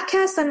that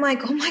podcast, I'm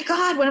like, oh my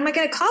God, what am I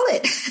going to call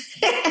it?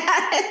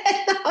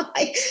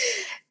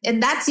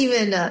 And that's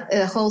even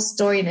a whole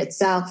story in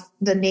itself,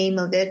 the name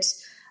of it.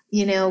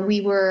 You know,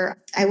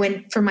 I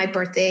went for my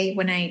birthday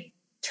when I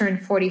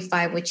turned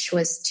 45, which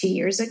was 2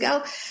 years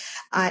ago.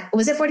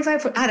 Was it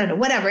 45? I don't know,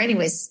 whatever.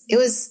 Anyways, it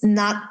was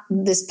not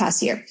this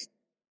past year.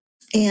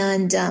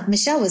 And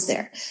Michelle was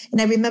there.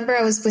 And I remember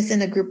I was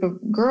within a group of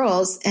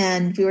girls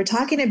and we were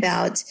talking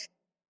about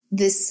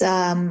this,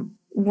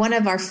 one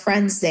of our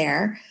friends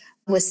there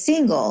was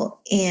single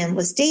and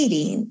was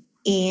dating.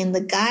 And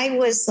the guy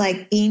was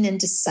like being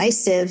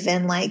indecisive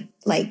and like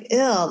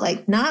ill,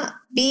 like not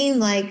being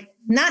like,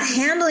 not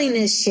handling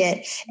his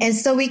shit. And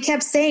so we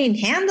kept saying,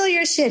 handle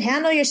your shit.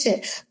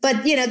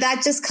 But, you know,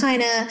 that just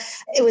kind of,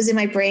 it was in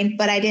my brain,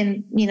 but I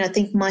didn't, you know,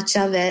 think much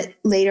of it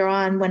later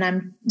on when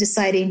I'm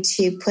deciding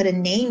to put a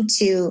name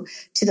to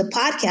the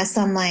podcast.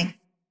 I'm like,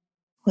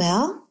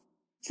 well,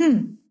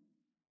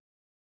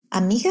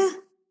 amiga.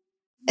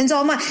 And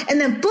so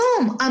and then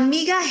boom,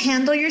 amiga,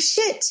 handle your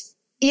shit.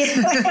 You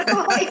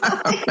know?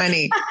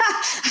 Funny.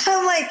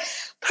 I'm like,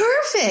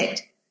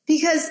 perfect.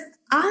 Because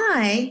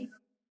I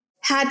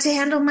had to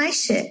handle my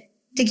shit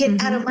to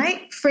get out of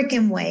my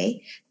freaking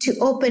way, to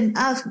open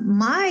up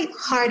my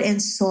heart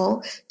and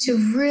soul, to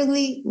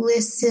really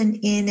listen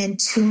in and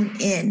tune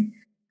in.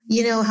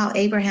 You know how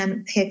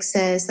Abraham Hicks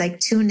says, like,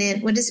 tune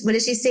in. What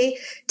does she say?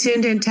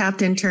 Tuned in,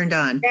 tapped in, turned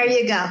on. There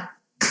you go.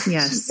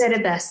 Yes. She said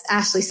it best.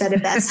 Ashley said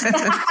it best.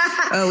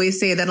 Oh, we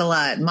say that a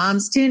lot.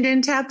 Mom's tuned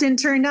in, tapped in,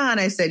 turned on.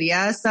 I said,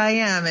 yes, I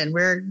am. And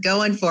we're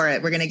going for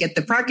it. We're going to get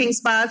the parking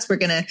spots. We're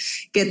going to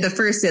get the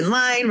first in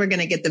line. We're going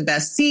to get the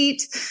best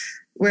seat.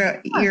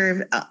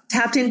 You're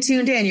tapped in,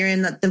 tuned in. You're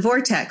in the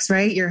vortex,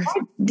 right? You're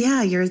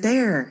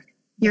there.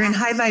 You're in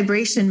high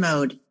vibration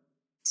mode.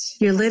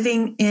 You're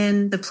living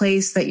in the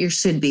place that you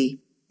should be.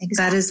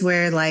 Exactly. That is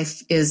where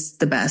life is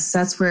the best.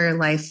 That's where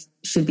life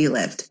should be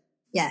lived.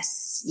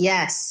 Yes.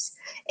 Yes.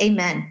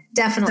 Amen.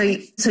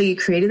 Definitely. So you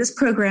created this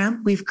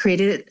program. We've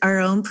created our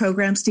own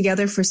programs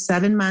together for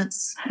 7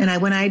 months.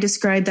 And when I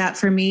described that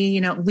for me, you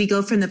know, we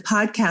go from the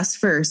podcast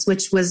first,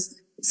 which was,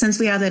 since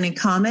we have that in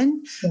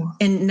common,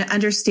 and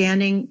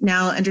understanding,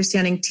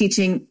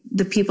 teaching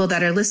the people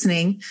that are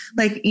listening,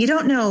 like, you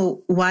don't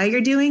know why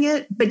you're doing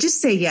it, but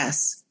just say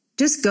yes,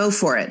 just go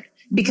for it.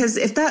 Because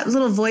if that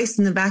little voice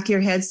in the back of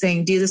your head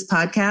saying, do this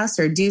podcast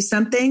or do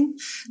something,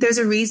 there's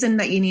a reason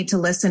that you need to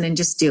listen and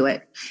just do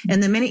it.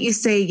 And the minute you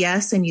say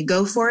yes and you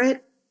go for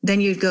it,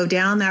 then you go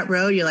down that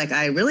road. You're like,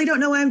 I really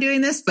don't know why I'm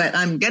doing this, but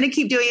I'm going to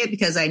keep doing it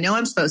because I know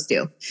I'm supposed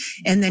to.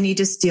 And then you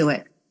just do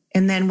it.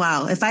 And then,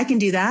 wow, if I can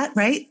do that,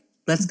 right?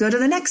 Let's go to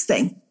the next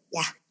thing.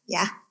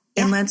 Yeah.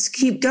 And let's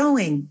keep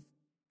going.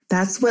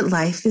 That's what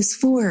life is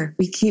for.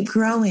 We keep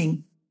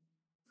growing,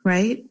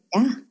 right?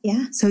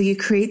 Yeah. So you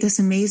create this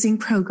amazing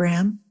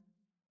program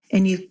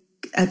and you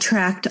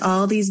attract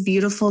all these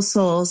beautiful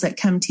souls that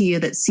come to you,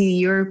 that see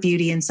your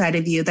beauty inside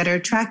of you, that are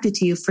attracted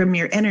to you from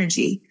your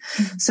energy.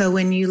 Mm-hmm. So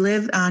when you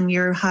live on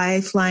your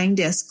high flying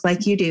disc,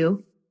 like you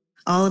do,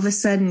 all of a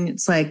sudden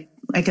it's like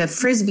a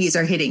frisbees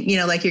are hitting, you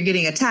know, like you're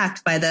getting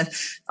attacked by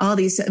all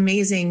these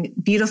amazing,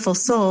 beautiful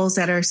souls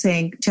that are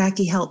saying,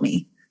 Jackie, help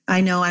me. I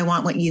know I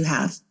want what you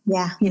have.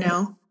 Yeah. You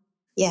know?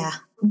 Yeah.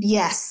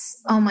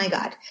 Yes. Oh my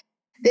God.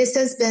 This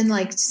has been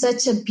like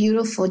such a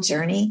beautiful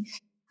journey.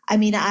 I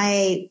mean,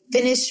 I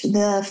finished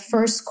the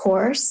first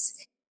course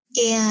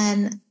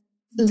and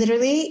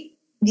literally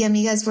the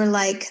amigas were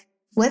like,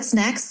 what's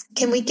next?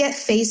 Can we get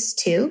phase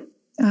 2?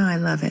 Oh, I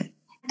love it.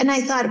 And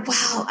I thought,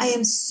 wow, I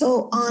am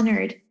so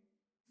honored.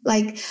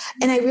 And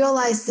I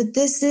realized that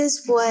this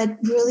is what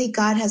really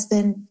God has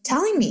been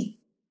telling me,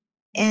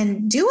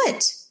 and do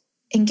it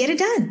and get it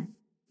done.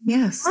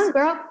 Yes. Come on,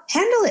 girl,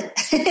 handle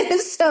it.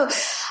 So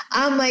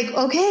I'm like,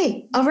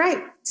 okay, all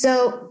right.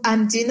 So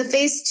I'm doing the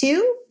phase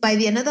 2. By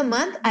the end of the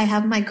month, I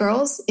have my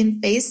girls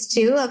in phase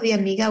 2 of the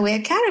Amiga Way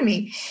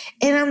Academy.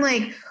 And I'm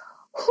like,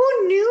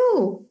 who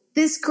knew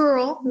this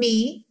girl,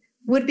 me,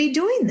 would be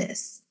doing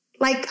this?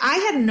 Like, I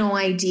had no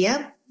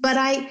idea, but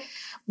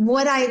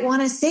what I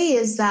want to say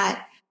is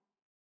that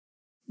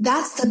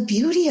that's the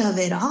beauty of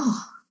it all.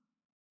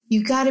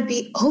 You got to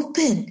be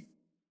open.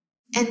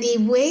 And the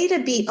way to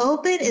be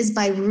open is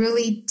by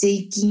really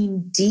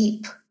digging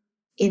deep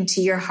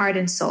into your heart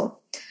and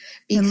soul.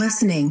 And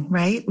listening,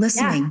 right?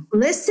 Listening. Yeah,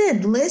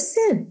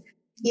 listen.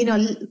 You know,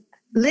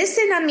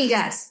 listen,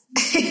 amigas.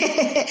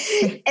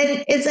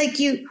 And it's like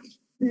you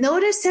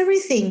notice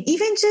everything,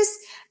 even just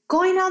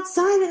going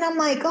outside. And I'm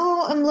like,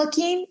 oh, I'm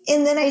looking.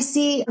 And then I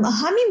see a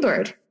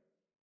hummingbird.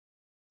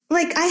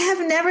 Like, I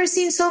have never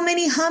seen so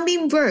many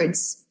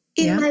hummingbirds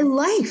in my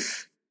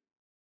life.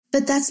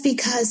 But that's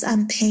because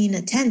I'm paying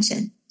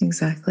attention.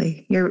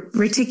 Exactly. Your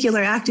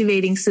reticular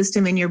activating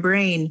system in your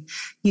brain,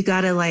 you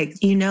got to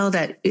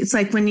that it's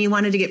like when you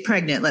wanted to get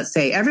pregnant, let's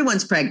say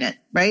everyone's pregnant,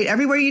 right?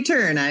 Everywhere you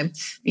turn,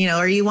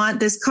 or you want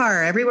this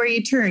car, everywhere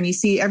you turn, you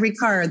see every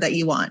car that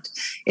you want.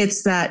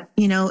 It's that,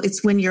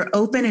 it's when you're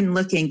open and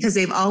looking, because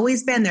they've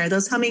always been there.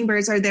 Those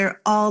hummingbirds are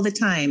there all the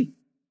time.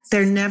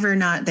 They're never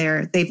not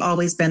there. They've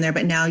always been there,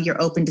 but now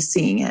you're open to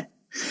seeing it.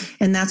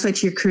 And that's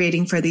what you're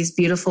creating for these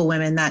beautiful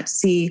women that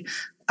see,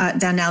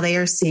 that now they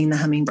are seeing the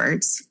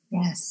hummingbirds.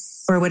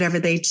 Yes. Or whatever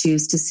they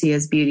choose to see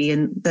as beauty,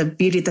 and the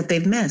beauty that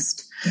they've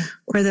missed,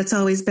 or that's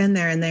always been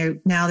there. And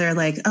they're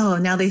like, oh,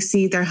 now they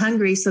see they're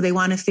hungry. So they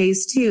want a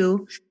phase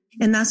 2.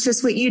 And that's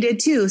just what you did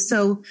too.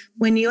 So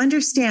when you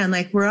understand,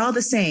 like, we're all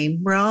the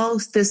same,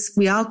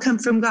 we all come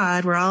from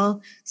God, we're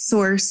all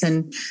source,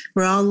 and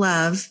we're all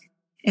love.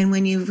 And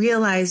when you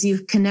realize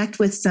you connect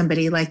with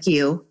somebody like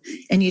you,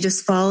 and you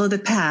just follow the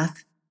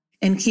path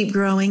and keep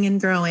growing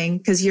and growing,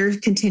 because you're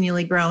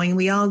continually growing,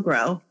 we all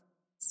grow,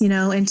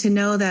 and to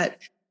know that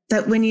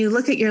when you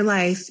look at your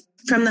life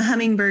from the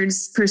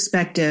hummingbird's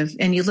perspective,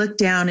 and you look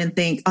down and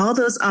think all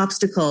those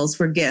obstacles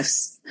were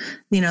gifts,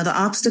 the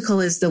obstacle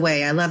is the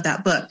way. I love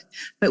that book.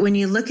 But when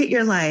you look at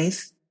your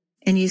life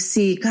and you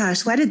see,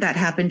 gosh, why did that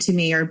happen to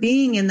me? Or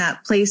being in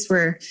that place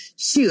where,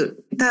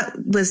 shoot, that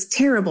was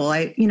terrible.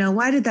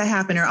 Why did that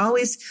happen? Or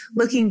always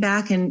looking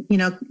back and,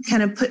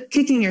 kind of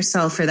kicking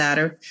yourself for that,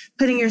 or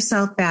putting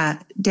yourself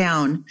back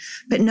down,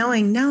 but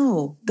knowing,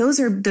 no, those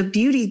are the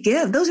beauty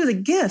gift. Those are the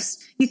gifts.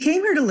 You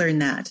came here to learn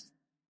that.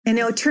 And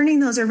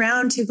turning those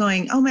around to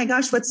going, oh my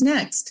gosh, what's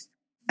next?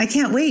 I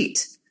can't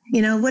wait.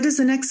 What is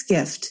the next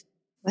gift?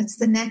 What's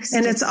the next?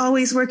 And it's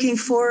always working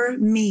for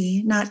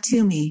me, not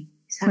to me.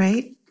 Exactly.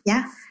 Right?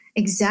 Yeah,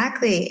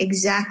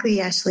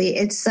 exactly, Ashley.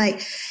 It's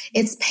like,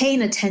 it's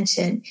paying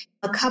attention.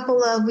 A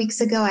couple of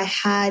weeks ago, I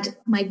had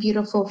my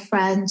beautiful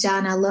friend,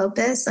 Jana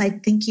Lopez. I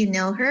think you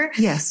know her.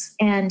 Yes.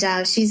 And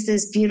she's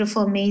this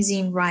beautiful,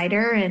 amazing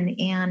writer.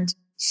 And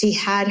she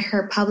had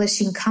her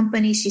publishing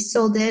company. She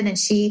sold it, and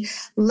she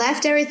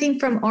left everything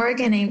from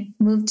Oregon and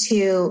moved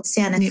to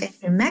Santa Fe,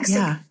 New Mexico.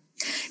 Yeah.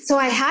 So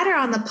I had her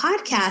on the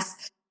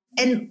podcast,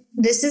 and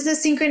this is the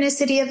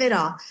synchronicity of it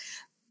all.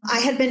 I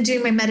had been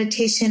doing my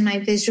meditation, my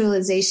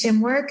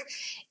visualization work,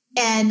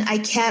 and I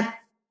kept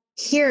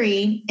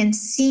hearing and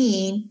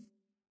seeing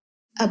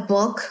a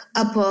book.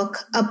 And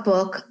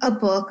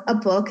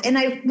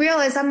I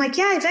realized, I'm like,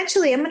 yeah,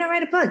 eventually I'm going to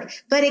write a book.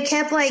 But it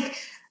kept like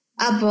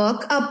a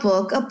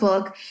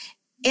book.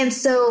 And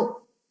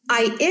so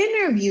I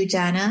interviewed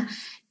Jana,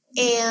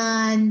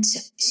 and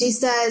she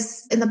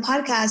says in the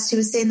podcast, she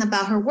was saying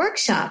about her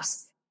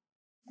workshops,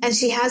 and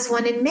she has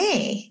one in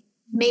May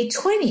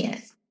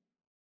 20th.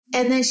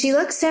 And then she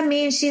looks at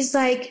me and she's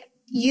like,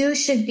 you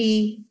should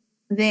be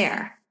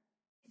there.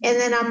 And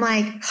then I'm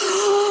like,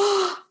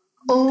 oh,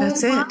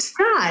 that's my it.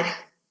 God,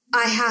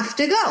 I have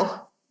to go.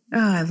 Oh,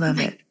 I love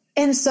it.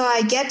 And so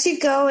I get to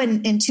go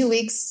in 2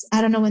 weeks.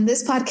 I don't know when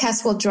this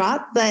podcast will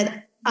drop, but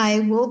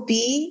I will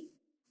be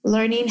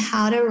learning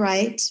how to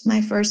write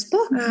my first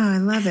book. Oh, I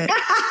love it.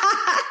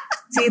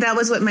 See, that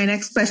was what my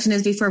next question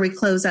is before we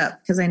close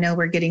up, because I know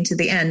we're getting to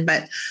the end,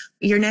 but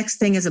your next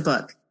thing is a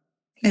book.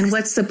 And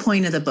what's the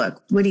point of the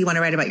book? What do you want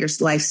to write about, your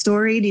life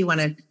story? Do you want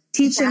to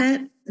teach in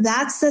it?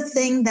 That's the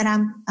thing that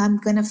I'm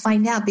going to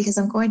find out, because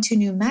I'm going to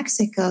New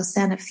Mexico,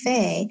 Santa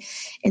Fe,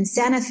 and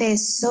Santa Fe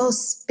is so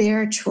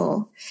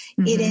spiritual.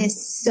 Mm-hmm. It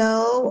is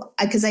so,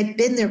 because I've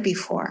been there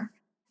before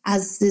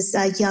as this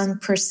young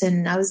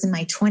person. I was in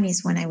my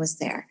 20s when I was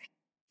there.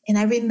 And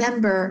I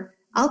remember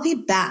I'll be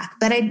back,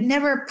 but I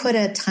never put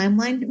a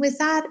timeline with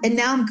that. And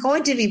now I'm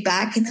going to be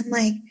back, and I'm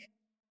like,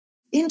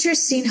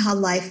 interesting how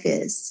life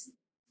is.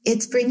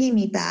 It's bringing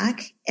me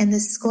back, and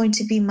this is going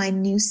to be my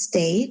new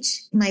stage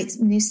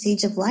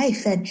of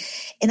life. And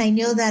I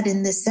know that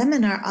in this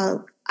seminar,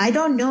 I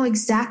don't know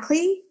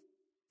exactly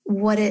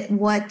what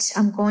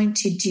I'm going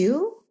to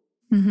do.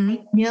 Mm-hmm.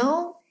 I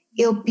know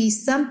it'll be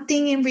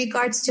something in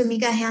regards to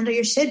Amiga, handle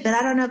your shit, but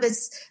I don't know if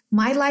it's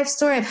my life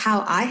story of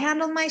how I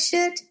handle my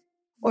shit,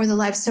 or the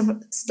life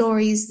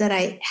stories that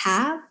I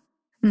have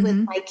with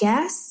my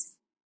guests,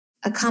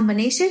 a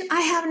combination.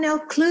 I have no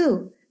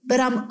clue, but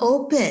I'm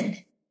open.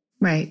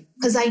 Right.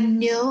 Because I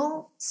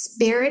know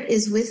spirit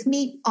is with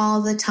me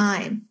all the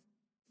time.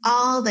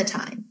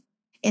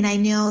 And I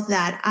know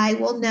that I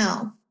will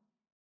know.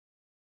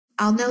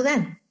 I'll know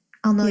then.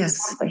 I'll know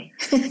exactly.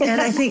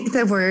 And I think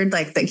the word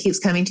that keeps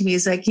coming to me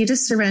is you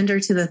just surrender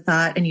to the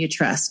thought and you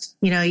trust.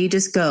 You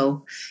just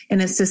go.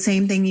 And it's the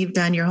same thing you've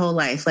done your whole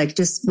life.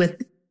 Just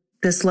with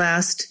this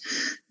last,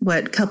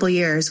 couple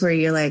years where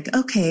you're like,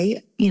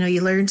 okay,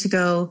 you learn to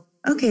go,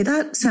 okay,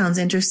 that sounds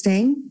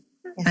interesting.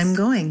 Yes. I'm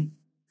going.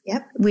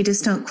 Yep. We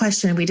just don't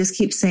question. We just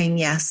keep saying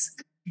yes.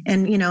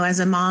 And, as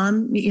a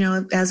mom,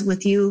 as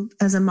with you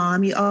as a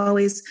mom, you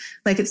always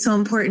it's so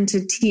important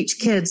to teach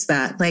kids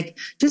that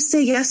just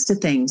say yes to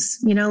things.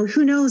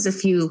 Who knows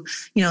if who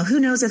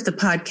knows if the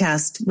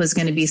podcast was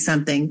going to be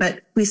something, but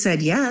we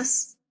said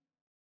yes,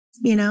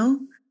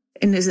 and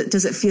does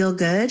it feel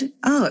good?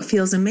 Oh, it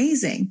feels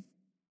amazing.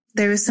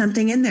 There is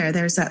something in there.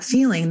 There's that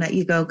feeling that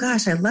you go,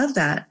 gosh, I love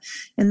that.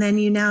 And then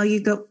you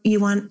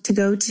want to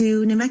go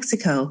to New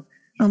Mexico.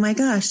 Oh my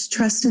gosh,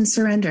 trust and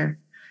surrender.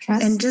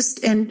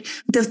 Trust. And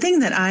the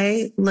thing that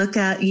I look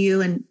at you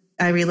and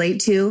I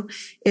relate to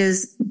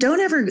is don't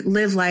ever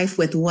live life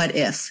with what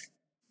if.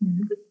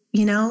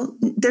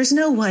 Mm-hmm. There's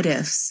no what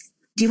ifs.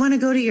 Do you want to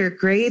go to your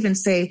grave and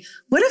say,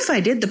 what if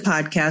I did the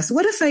podcast?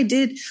 What if I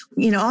did,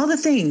 all the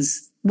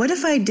things? What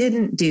if I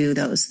didn't do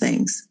those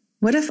things?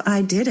 What if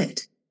I did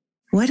it?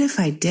 What if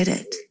I did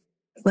it?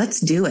 Let's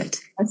do it.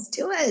 Let's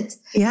do it.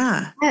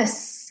 Yeah.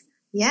 Yes.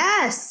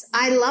 Yes.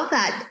 I love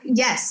that.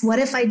 Yes. What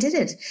if I did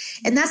it?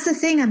 And that's the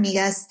thing,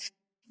 amigas.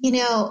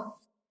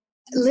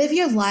 Live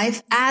your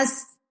life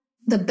as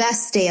the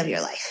best day of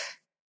your life.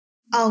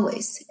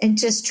 Always. And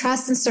just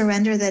trust and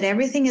surrender that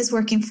everything is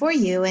working for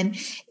you,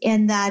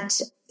 and that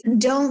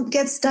don't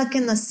get stuck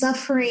in the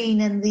suffering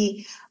and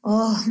the,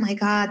 oh my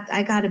God,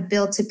 I got a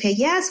bill to pay.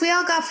 Yes, we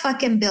all got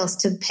fucking bills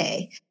to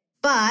pay,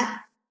 but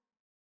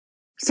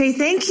say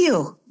thank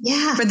you.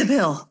 Yeah. For the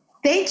bill.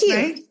 Thank you.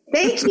 Right?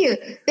 Thank you.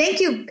 Thank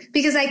you.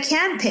 Because I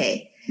can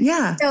pay.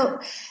 Yeah. So,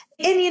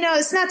 and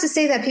it's not to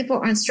say that people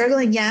aren't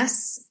struggling.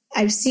 Yes.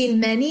 I've seen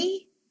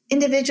many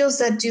individuals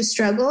that do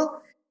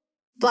struggle,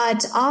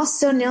 but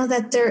also know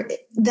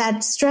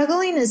that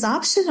struggling is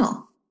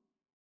optional.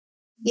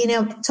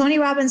 Tony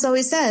Robbins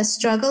always says,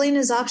 struggling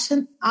is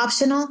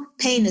optional,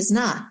 pain is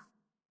not.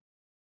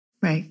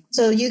 Right.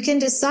 So you can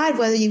decide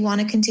whether you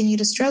want to continue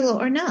to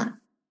struggle or not.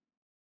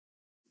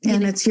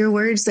 And it's your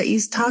words that you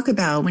talk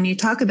about when you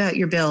talk about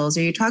your bills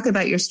or you talk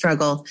about your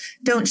struggle.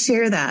 Don't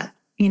share that.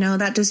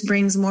 That just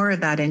brings more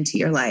of that into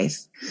your life.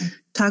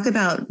 Talk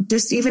about,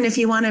 just even if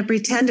you want to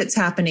pretend it's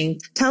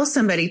happening, tell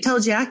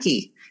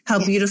Jackie how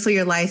beautiful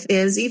your life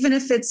is, even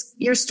if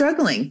you're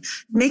struggling.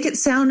 Make it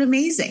sound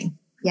amazing.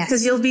 Yes.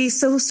 Because you'll be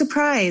so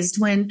surprised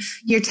when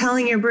you're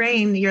telling your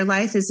brain your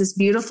life is this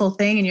beautiful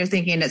thing and you're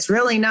thinking it's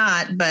really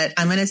not, but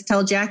I'm going to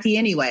tell Jackie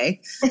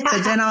anyway.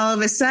 But then all of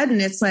a sudden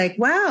it's like,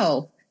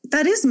 wow,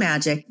 that is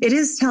magic. It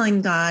is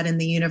telling God and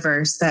the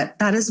universe that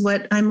is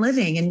what I'm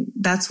living. And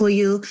that's what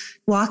you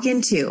walk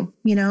into,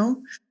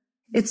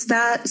 It's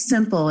that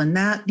simple and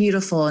that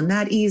beautiful and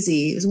that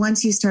easy is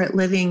once you start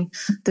living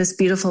this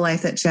beautiful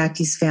life that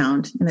Jackie's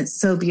found. And it's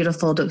so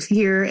beautiful to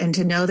hear and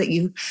to know that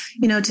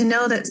to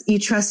know that you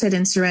trusted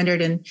and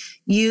surrendered and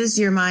used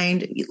your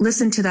mind,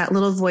 listen to that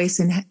little voice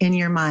in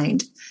your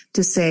mind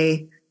to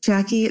say,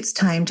 Jackie, it's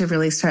time to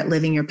really start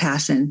living your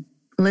passion,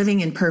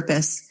 living in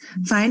purpose,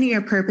 finding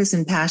your purpose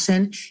and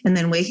passion, and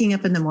then waking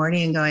up in the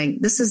morning and going,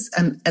 this is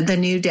a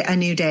new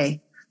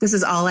day. This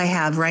is all I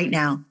have right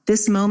now.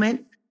 This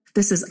moment,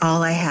 this is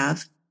all I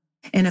have.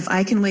 And if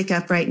I can wake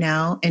up right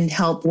now and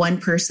help one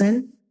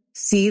person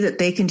see that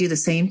they can do the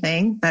same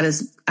thing,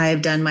 I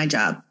have done my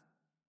job.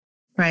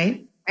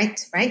 Right?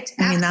 Right.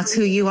 I mean, that's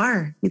who you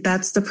are.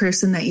 That's the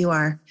person that you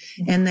are.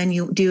 And then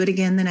you do it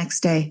again the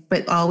next day.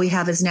 But all we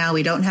have is now.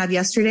 We don't have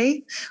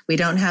yesterday. We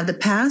don't have the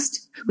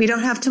past. We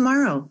don't have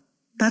tomorrow.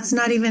 That's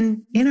not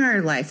even in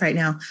our life right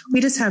now.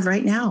 We just have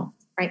right now.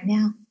 Right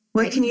now.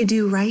 What can you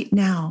do right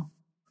now?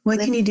 What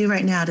can you do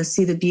right now to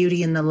see the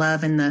beauty and the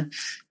love and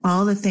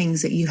all the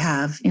things that you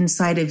have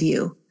inside of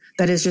you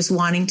that is just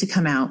wanting to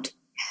come out?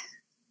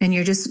 And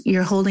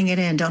you're holding it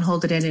in. Don't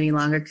hold it in any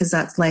longer because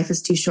life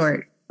is too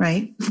short,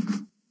 right?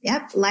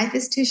 Yep. Life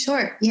is too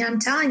short. I'm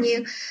telling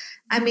you,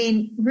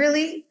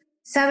 really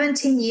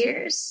 17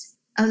 years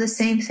of the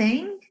same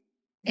thing.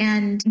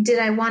 And did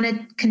I want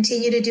to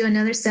continue to do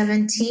another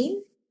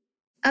 17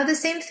 of the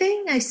same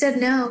thing? I said,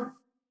 no,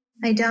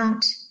 I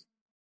don't.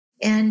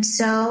 And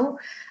so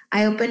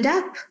I opened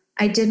up.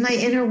 I did my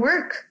inner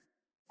work.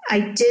 I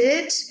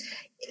did it.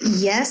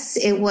 Yes,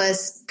 it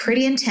was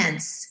pretty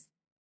intense,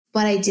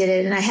 but I did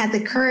it and I had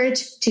the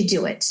courage to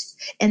do it.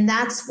 And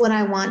that's what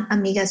I want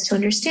amigas to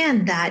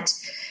understand, that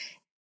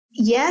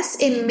yes,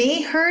 it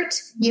may hurt.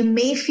 You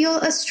may feel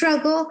a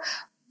struggle,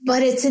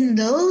 but it's in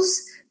those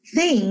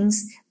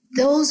things.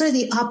 Those are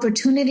the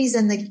opportunities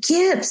and the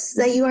gifts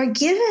that you are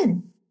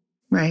given.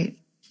 Right.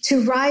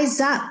 To rise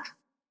up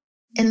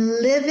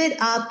and live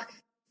it up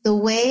the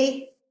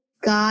way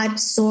God,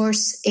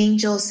 source,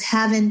 angels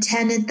have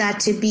intended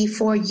that to be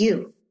for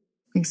you.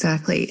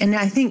 Exactly. And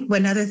I think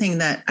one other thing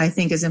that I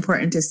think is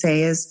important to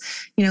say is,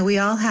 we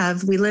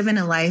live in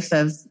a life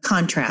of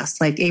contrast,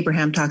 like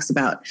Abraham talks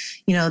about.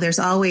 There's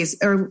always,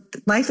 or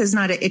life is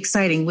not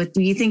exciting.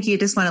 You think you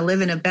just want to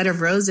live in a bed of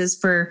roses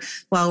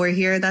while we're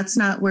here? That's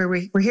not where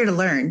we're here to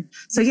learn.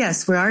 So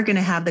yes, we are going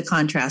to have the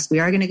contrast. We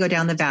are going to go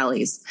down the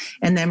valleys,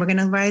 and then we're going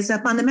to rise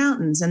up on the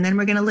mountains, and then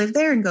we're going to live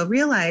there and go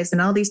realize, and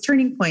all these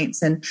turning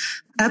points and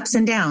ups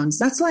and downs.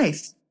 That's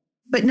life.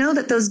 But know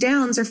that those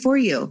downs are for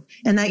you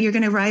and that you're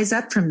going to rise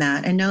up from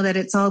that, and know that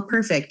it's all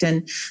perfect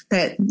and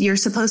that you're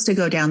supposed to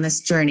go down this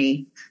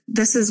journey.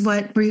 This is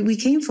what we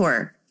came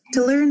for,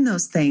 to learn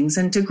those things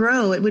and to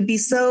grow. It would be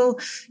so,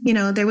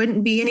 there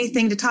wouldn't be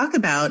anything to talk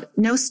about,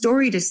 no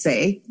story to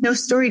say, no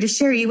story to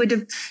share. You would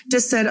have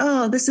just said,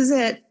 oh, this is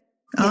it.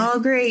 Yeah. Oh,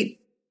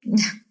 great.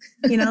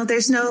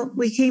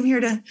 We came here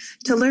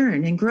to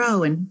learn and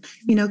grow and,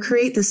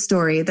 create this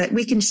story that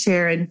we can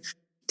share and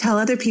tell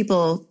other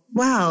people,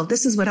 wow,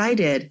 this is what I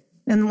did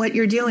and what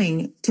you're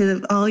doing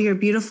to all your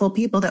beautiful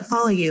people that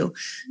follow you.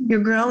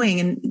 You're growing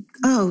and,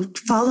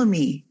 follow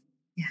me.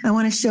 Yeah. I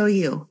want to show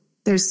you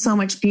there's so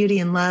much beauty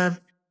and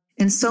love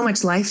and so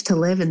much life to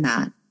live in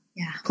that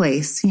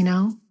place,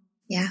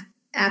 Yeah.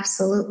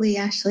 Absolutely,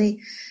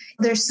 Ashley.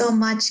 There's so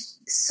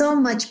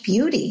much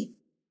beauty.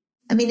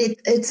 I mean,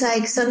 it's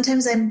like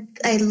sometimes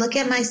I look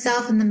at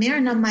myself in the mirror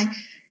and I'm like,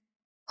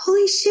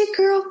 holy shit,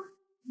 girl,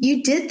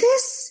 you did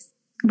this?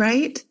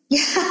 Right?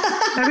 Yeah.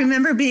 I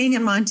remember being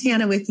in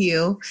Montana with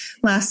you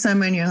last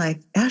summer and you're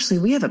like, Ashley,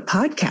 we have a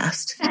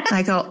podcast.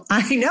 I go,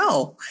 I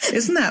know.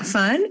 Isn't that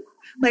fun?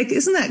 Like,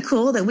 isn't that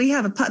cool that we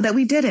have that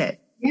we did it?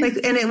 Yeah. Like,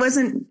 and it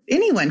wasn't,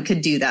 anyone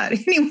could do that.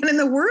 Anyone in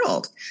the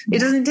world. Yeah.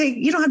 It doesn't take,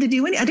 you don't have to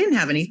do I didn't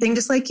have anything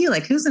just like you.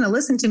 Like, who's going to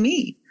listen to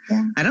me?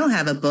 Yeah. I don't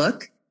have a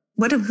book.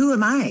 Who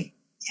am I?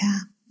 Yeah.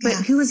 But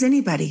who is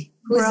anybody?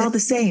 We're all the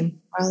same.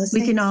 We're all the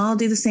same. We can all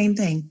do the same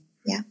thing.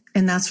 Yeah.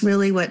 And that's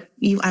really what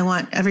I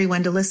want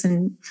everyone to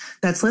listen,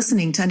 that's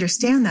listening, to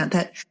understand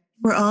that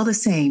we're all the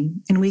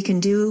same and we can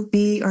do,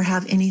 be, or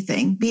have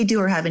anything. Be, do,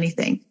 or have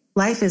anything.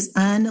 Life is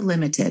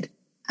unlimited.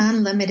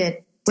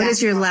 Unlimited. What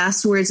is your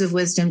last words of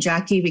wisdom,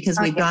 Jackie? Because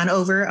we've gone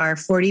over our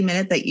 40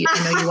 minute that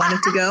I know you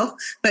wanted to go,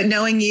 but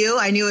knowing you,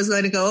 I knew it was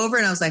going to go over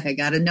and I was like, I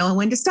got to know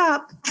when to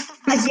stop.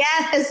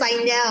 Yes,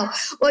 I know.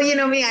 Well, you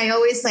know me, I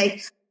always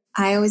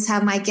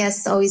have my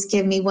guests always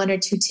give me 1 or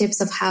 2 tips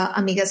of how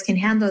amigas can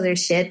handle their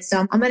shit.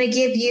 So I'm going to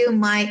give you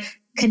my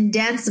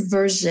condensed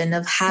version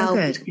of how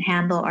we can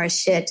handle our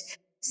shit.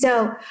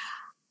 So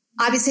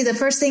obviously the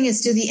first thing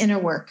is do the inner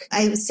work.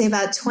 I would say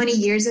about 20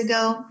 years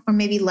ago, or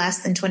maybe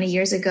less than 20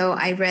 years ago,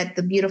 I read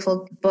the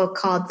beautiful book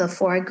called The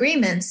 4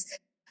 Agreements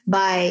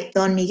by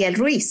Don Miguel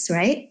Ruiz,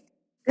 right?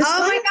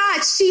 My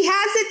God, she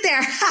has it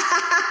there.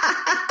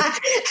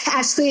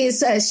 Ashley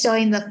is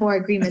showing the 4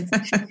 agreements.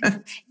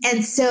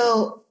 And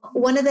so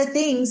one of the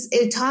things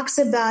it talks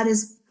about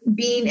is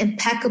being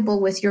impeccable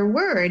with your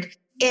word.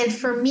 And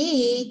for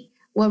me,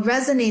 what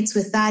resonates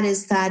with that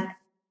is that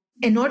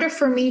in order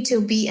for me to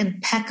be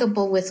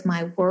impeccable with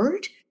my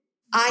word,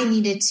 I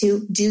needed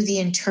to do the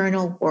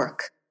internal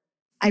work.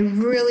 I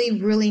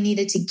really, really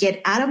needed to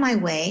get out of my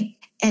way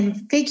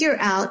and figure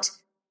out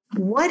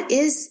what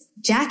is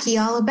Jackie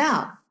all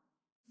about,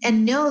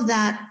 and know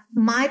that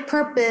my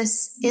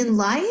purpose in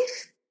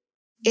life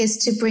is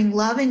to bring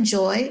love and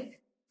joy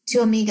to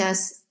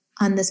amigas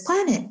on this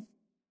planet.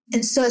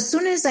 And so as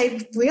soon as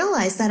I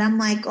realized that, I'm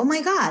like, oh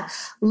my God,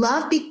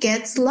 love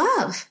begets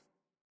love.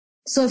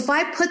 So if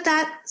I put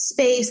that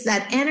space,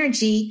 that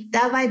energy,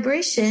 that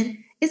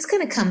vibration, it's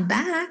going to come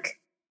back.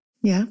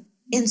 Yeah.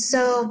 And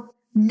so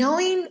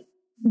knowing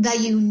that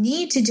you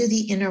need to do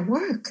the inner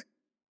work,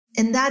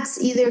 and that's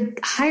either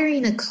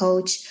hiring a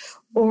coach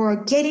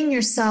or getting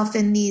yourself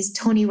in these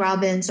Tony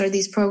Robbins or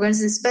these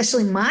programs,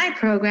 especially my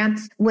program,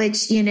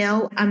 which,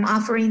 I'm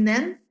offering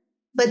them,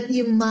 but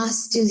you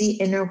must do the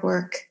inner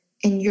work,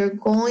 and you're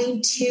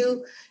going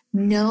to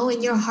know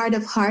in your heart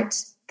of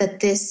hearts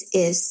that this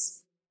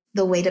is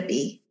the way to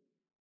be,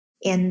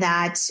 and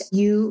that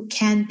you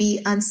can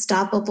be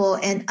unstoppable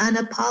and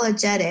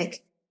unapologetic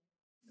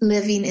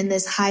living in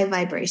this high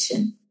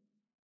vibration.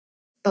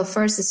 But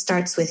first, it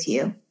starts with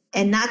you,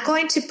 and not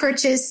going to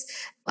purchase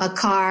a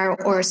car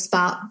or a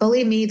spa.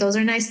 Believe me, those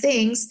are nice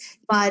things,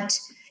 but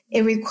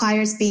it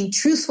requires being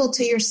truthful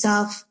to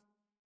yourself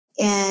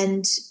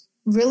and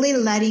really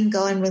letting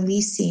go and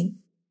releasing,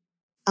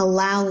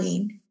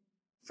 allowing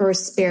for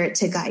spirit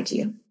to guide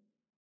you.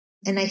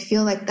 And I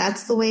feel like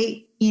that's the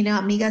way,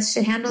 amigas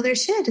should handle their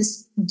shit,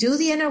 is do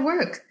the inner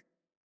work.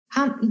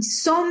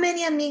 So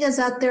many amigas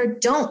out there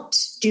don't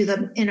do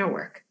the inner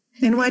work.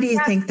 And why do you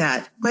think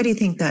that? Why do you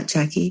think that,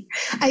 Jackie?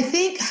 I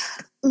think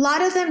a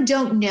lot of them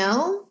don't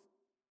know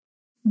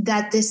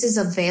that this is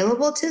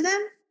available to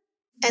them.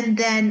 And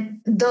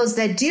then those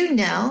that do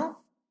know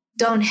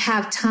don't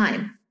have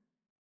time,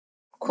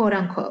 quote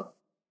unquote.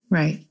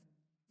 Right.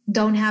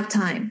 Don't have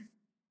time.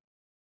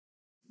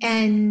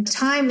 And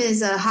time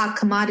is a hot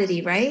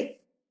commodity, right?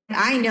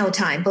 I know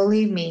time.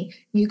 Believe me.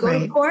 You go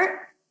to court,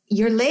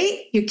 you're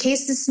late, your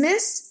case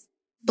dismissed.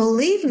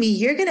 Believe me,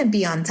 you're going to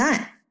be on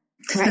time,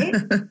 right?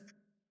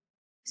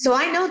 So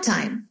I know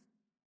time.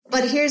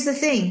 But here's the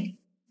thing.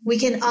 We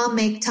can all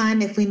make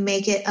time if we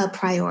make it a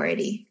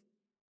priority.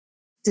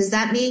 Does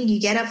that mean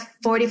you get up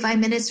 45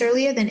 minutes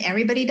earlier than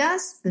everybody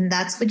does? Then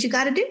that's what you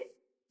got to do.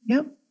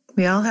 Yep.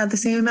 We all have the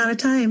same amount of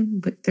time,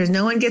 but there's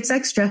no one gets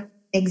extra.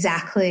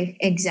 Exactly.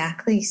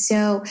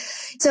 So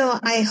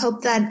I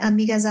hope that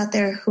amigas out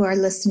there who are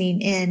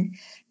listening in,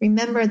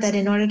 remember that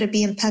in order to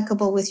be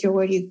impeccable with your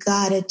word, you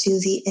got to do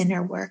the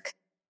inner work.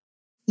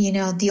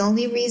 The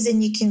only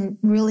reason you can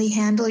really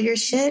handle your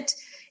shit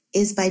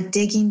is by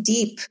digging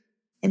deep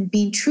and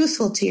being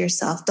truthful to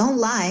yourself. Don't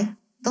lie.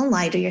 Don't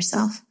lie to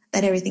yourself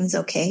that everything's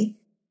okay,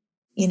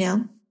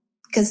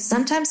 because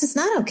sometimes it's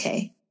not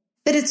okay.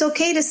 But it's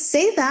okay to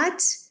say that,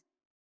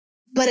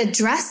 but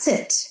address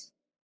it.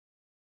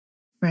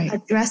 Right.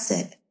 Address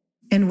it.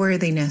 And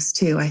worthiness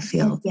too, I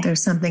feel. Yeah.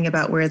 There's something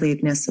about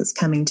worthiness that's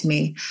coming to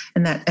me,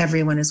 and that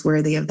everyone is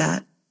worthy of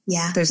that.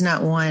 Yeah. There's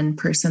not one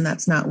person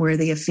that's not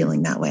worthy of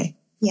feeling that way.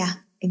 Yeah,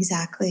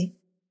 exactly.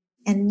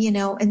 And,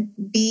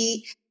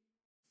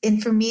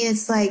 and for me,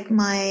 it's like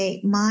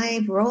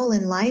my role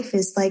in life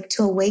is like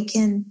to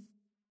awaken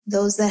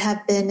those that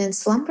have been in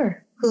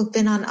slumber, who have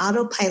been on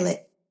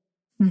autopilot,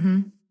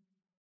 Mm-hmm.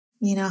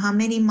 You know, how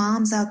many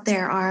moms out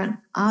there are on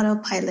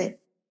autopilot?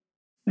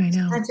 I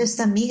know. Not just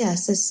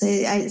amigas.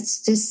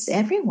 It's just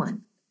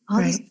everyone. All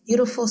Right. these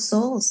beautiful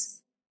souls.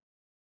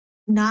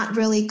 Not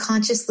really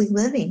consciously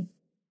living.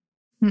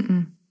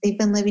 Mm-mm. They've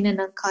been living an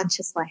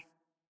unconscious life.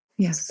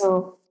 Yes.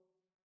 So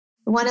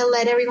I want to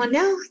let everyone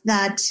know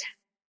that,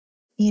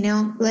 you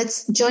know,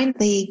 let's join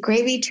the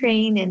gravy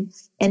train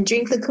and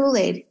drink the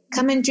Kool-Aid.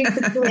 Come and drink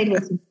the Kool-Aid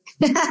with me.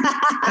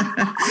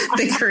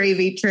 The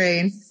gravy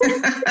train.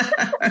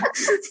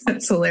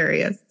 That's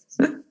hilarious.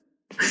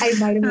 I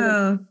might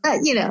have,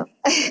 you know.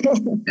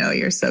 No,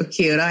 you're so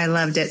cute. I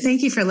loved it.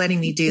 Thank you for letting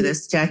me do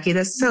this, Jackie.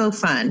 That's so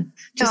fun.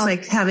 Just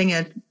like having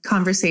a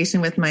conversation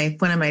with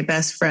one of my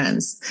best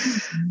friends.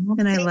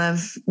 And I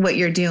love what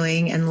you're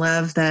doing and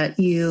love that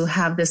you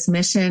have this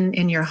mission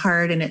in your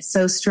heart and it's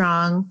so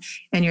strong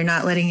and you're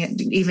not letting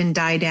it even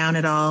die down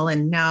at all.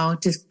 And now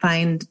to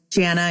find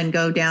Jana and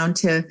go down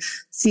to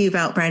see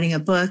about writing a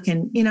book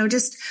and, you know,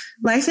 just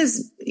life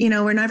is, you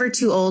know, we're never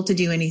too old to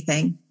do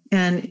anything.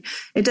 And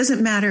it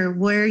doesn't matter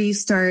where you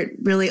start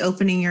really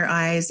opening your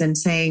eyes and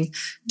saying,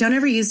 don't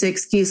ever use the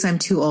excuse I'm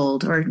too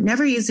old or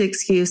never use the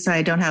excuse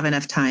I don't have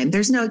enough time.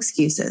 There's no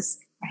excuses.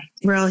 Right.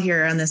 We're all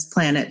here on this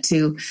planet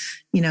to,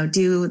 you know,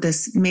 do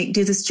this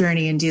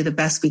journey and do the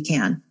best we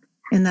can.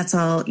 And that's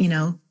all, you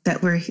know,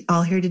 that we're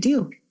all here to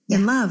do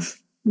and love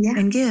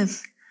and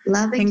give,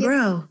 love and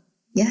grow.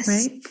 Yes.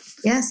 Right.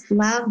 Yes.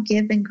 Love,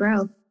 give and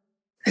grow.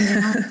 You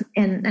know?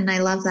 and I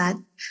love that.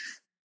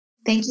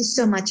 Thank you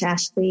so much,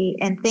 Ashley.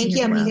 And thank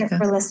you, Amiga,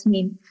 for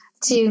listening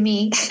to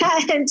me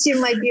and to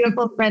my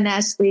beautiful friend,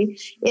 Ashley,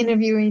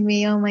 interviewing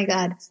me. Oh my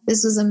God,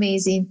 this was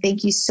amazing.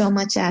 Thank you so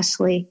much,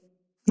 Ashley.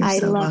 I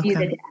love you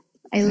to death.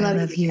 I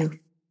love you.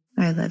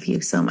 I love you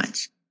so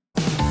much.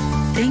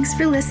 Thanks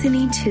for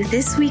listening to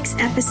this week's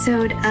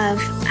episode of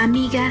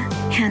Amiga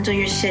Handle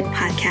Your Shit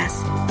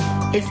podcast.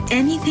 If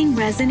anything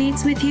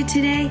resonates with you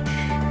today,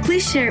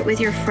 please share it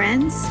with your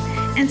friends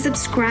and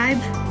subscribe,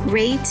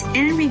 rate,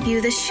 and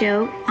review the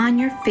show on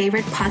your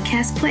favorite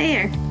podcast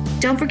player.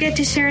 Don't forget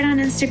to share it on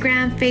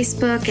Instagram,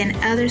 Facebook, and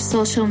other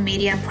social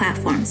media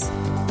platforms.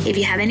 If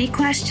you have any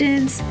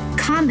questions,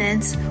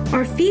 comments,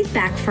 or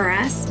feedback for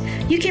us,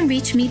 you can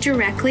reach me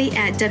directly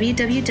at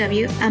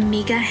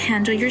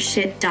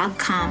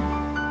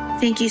www.amigahandleyourshit.com.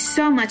 Thank you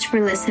so much for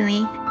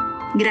listening.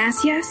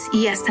 Gracias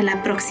y hasta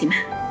la próxima.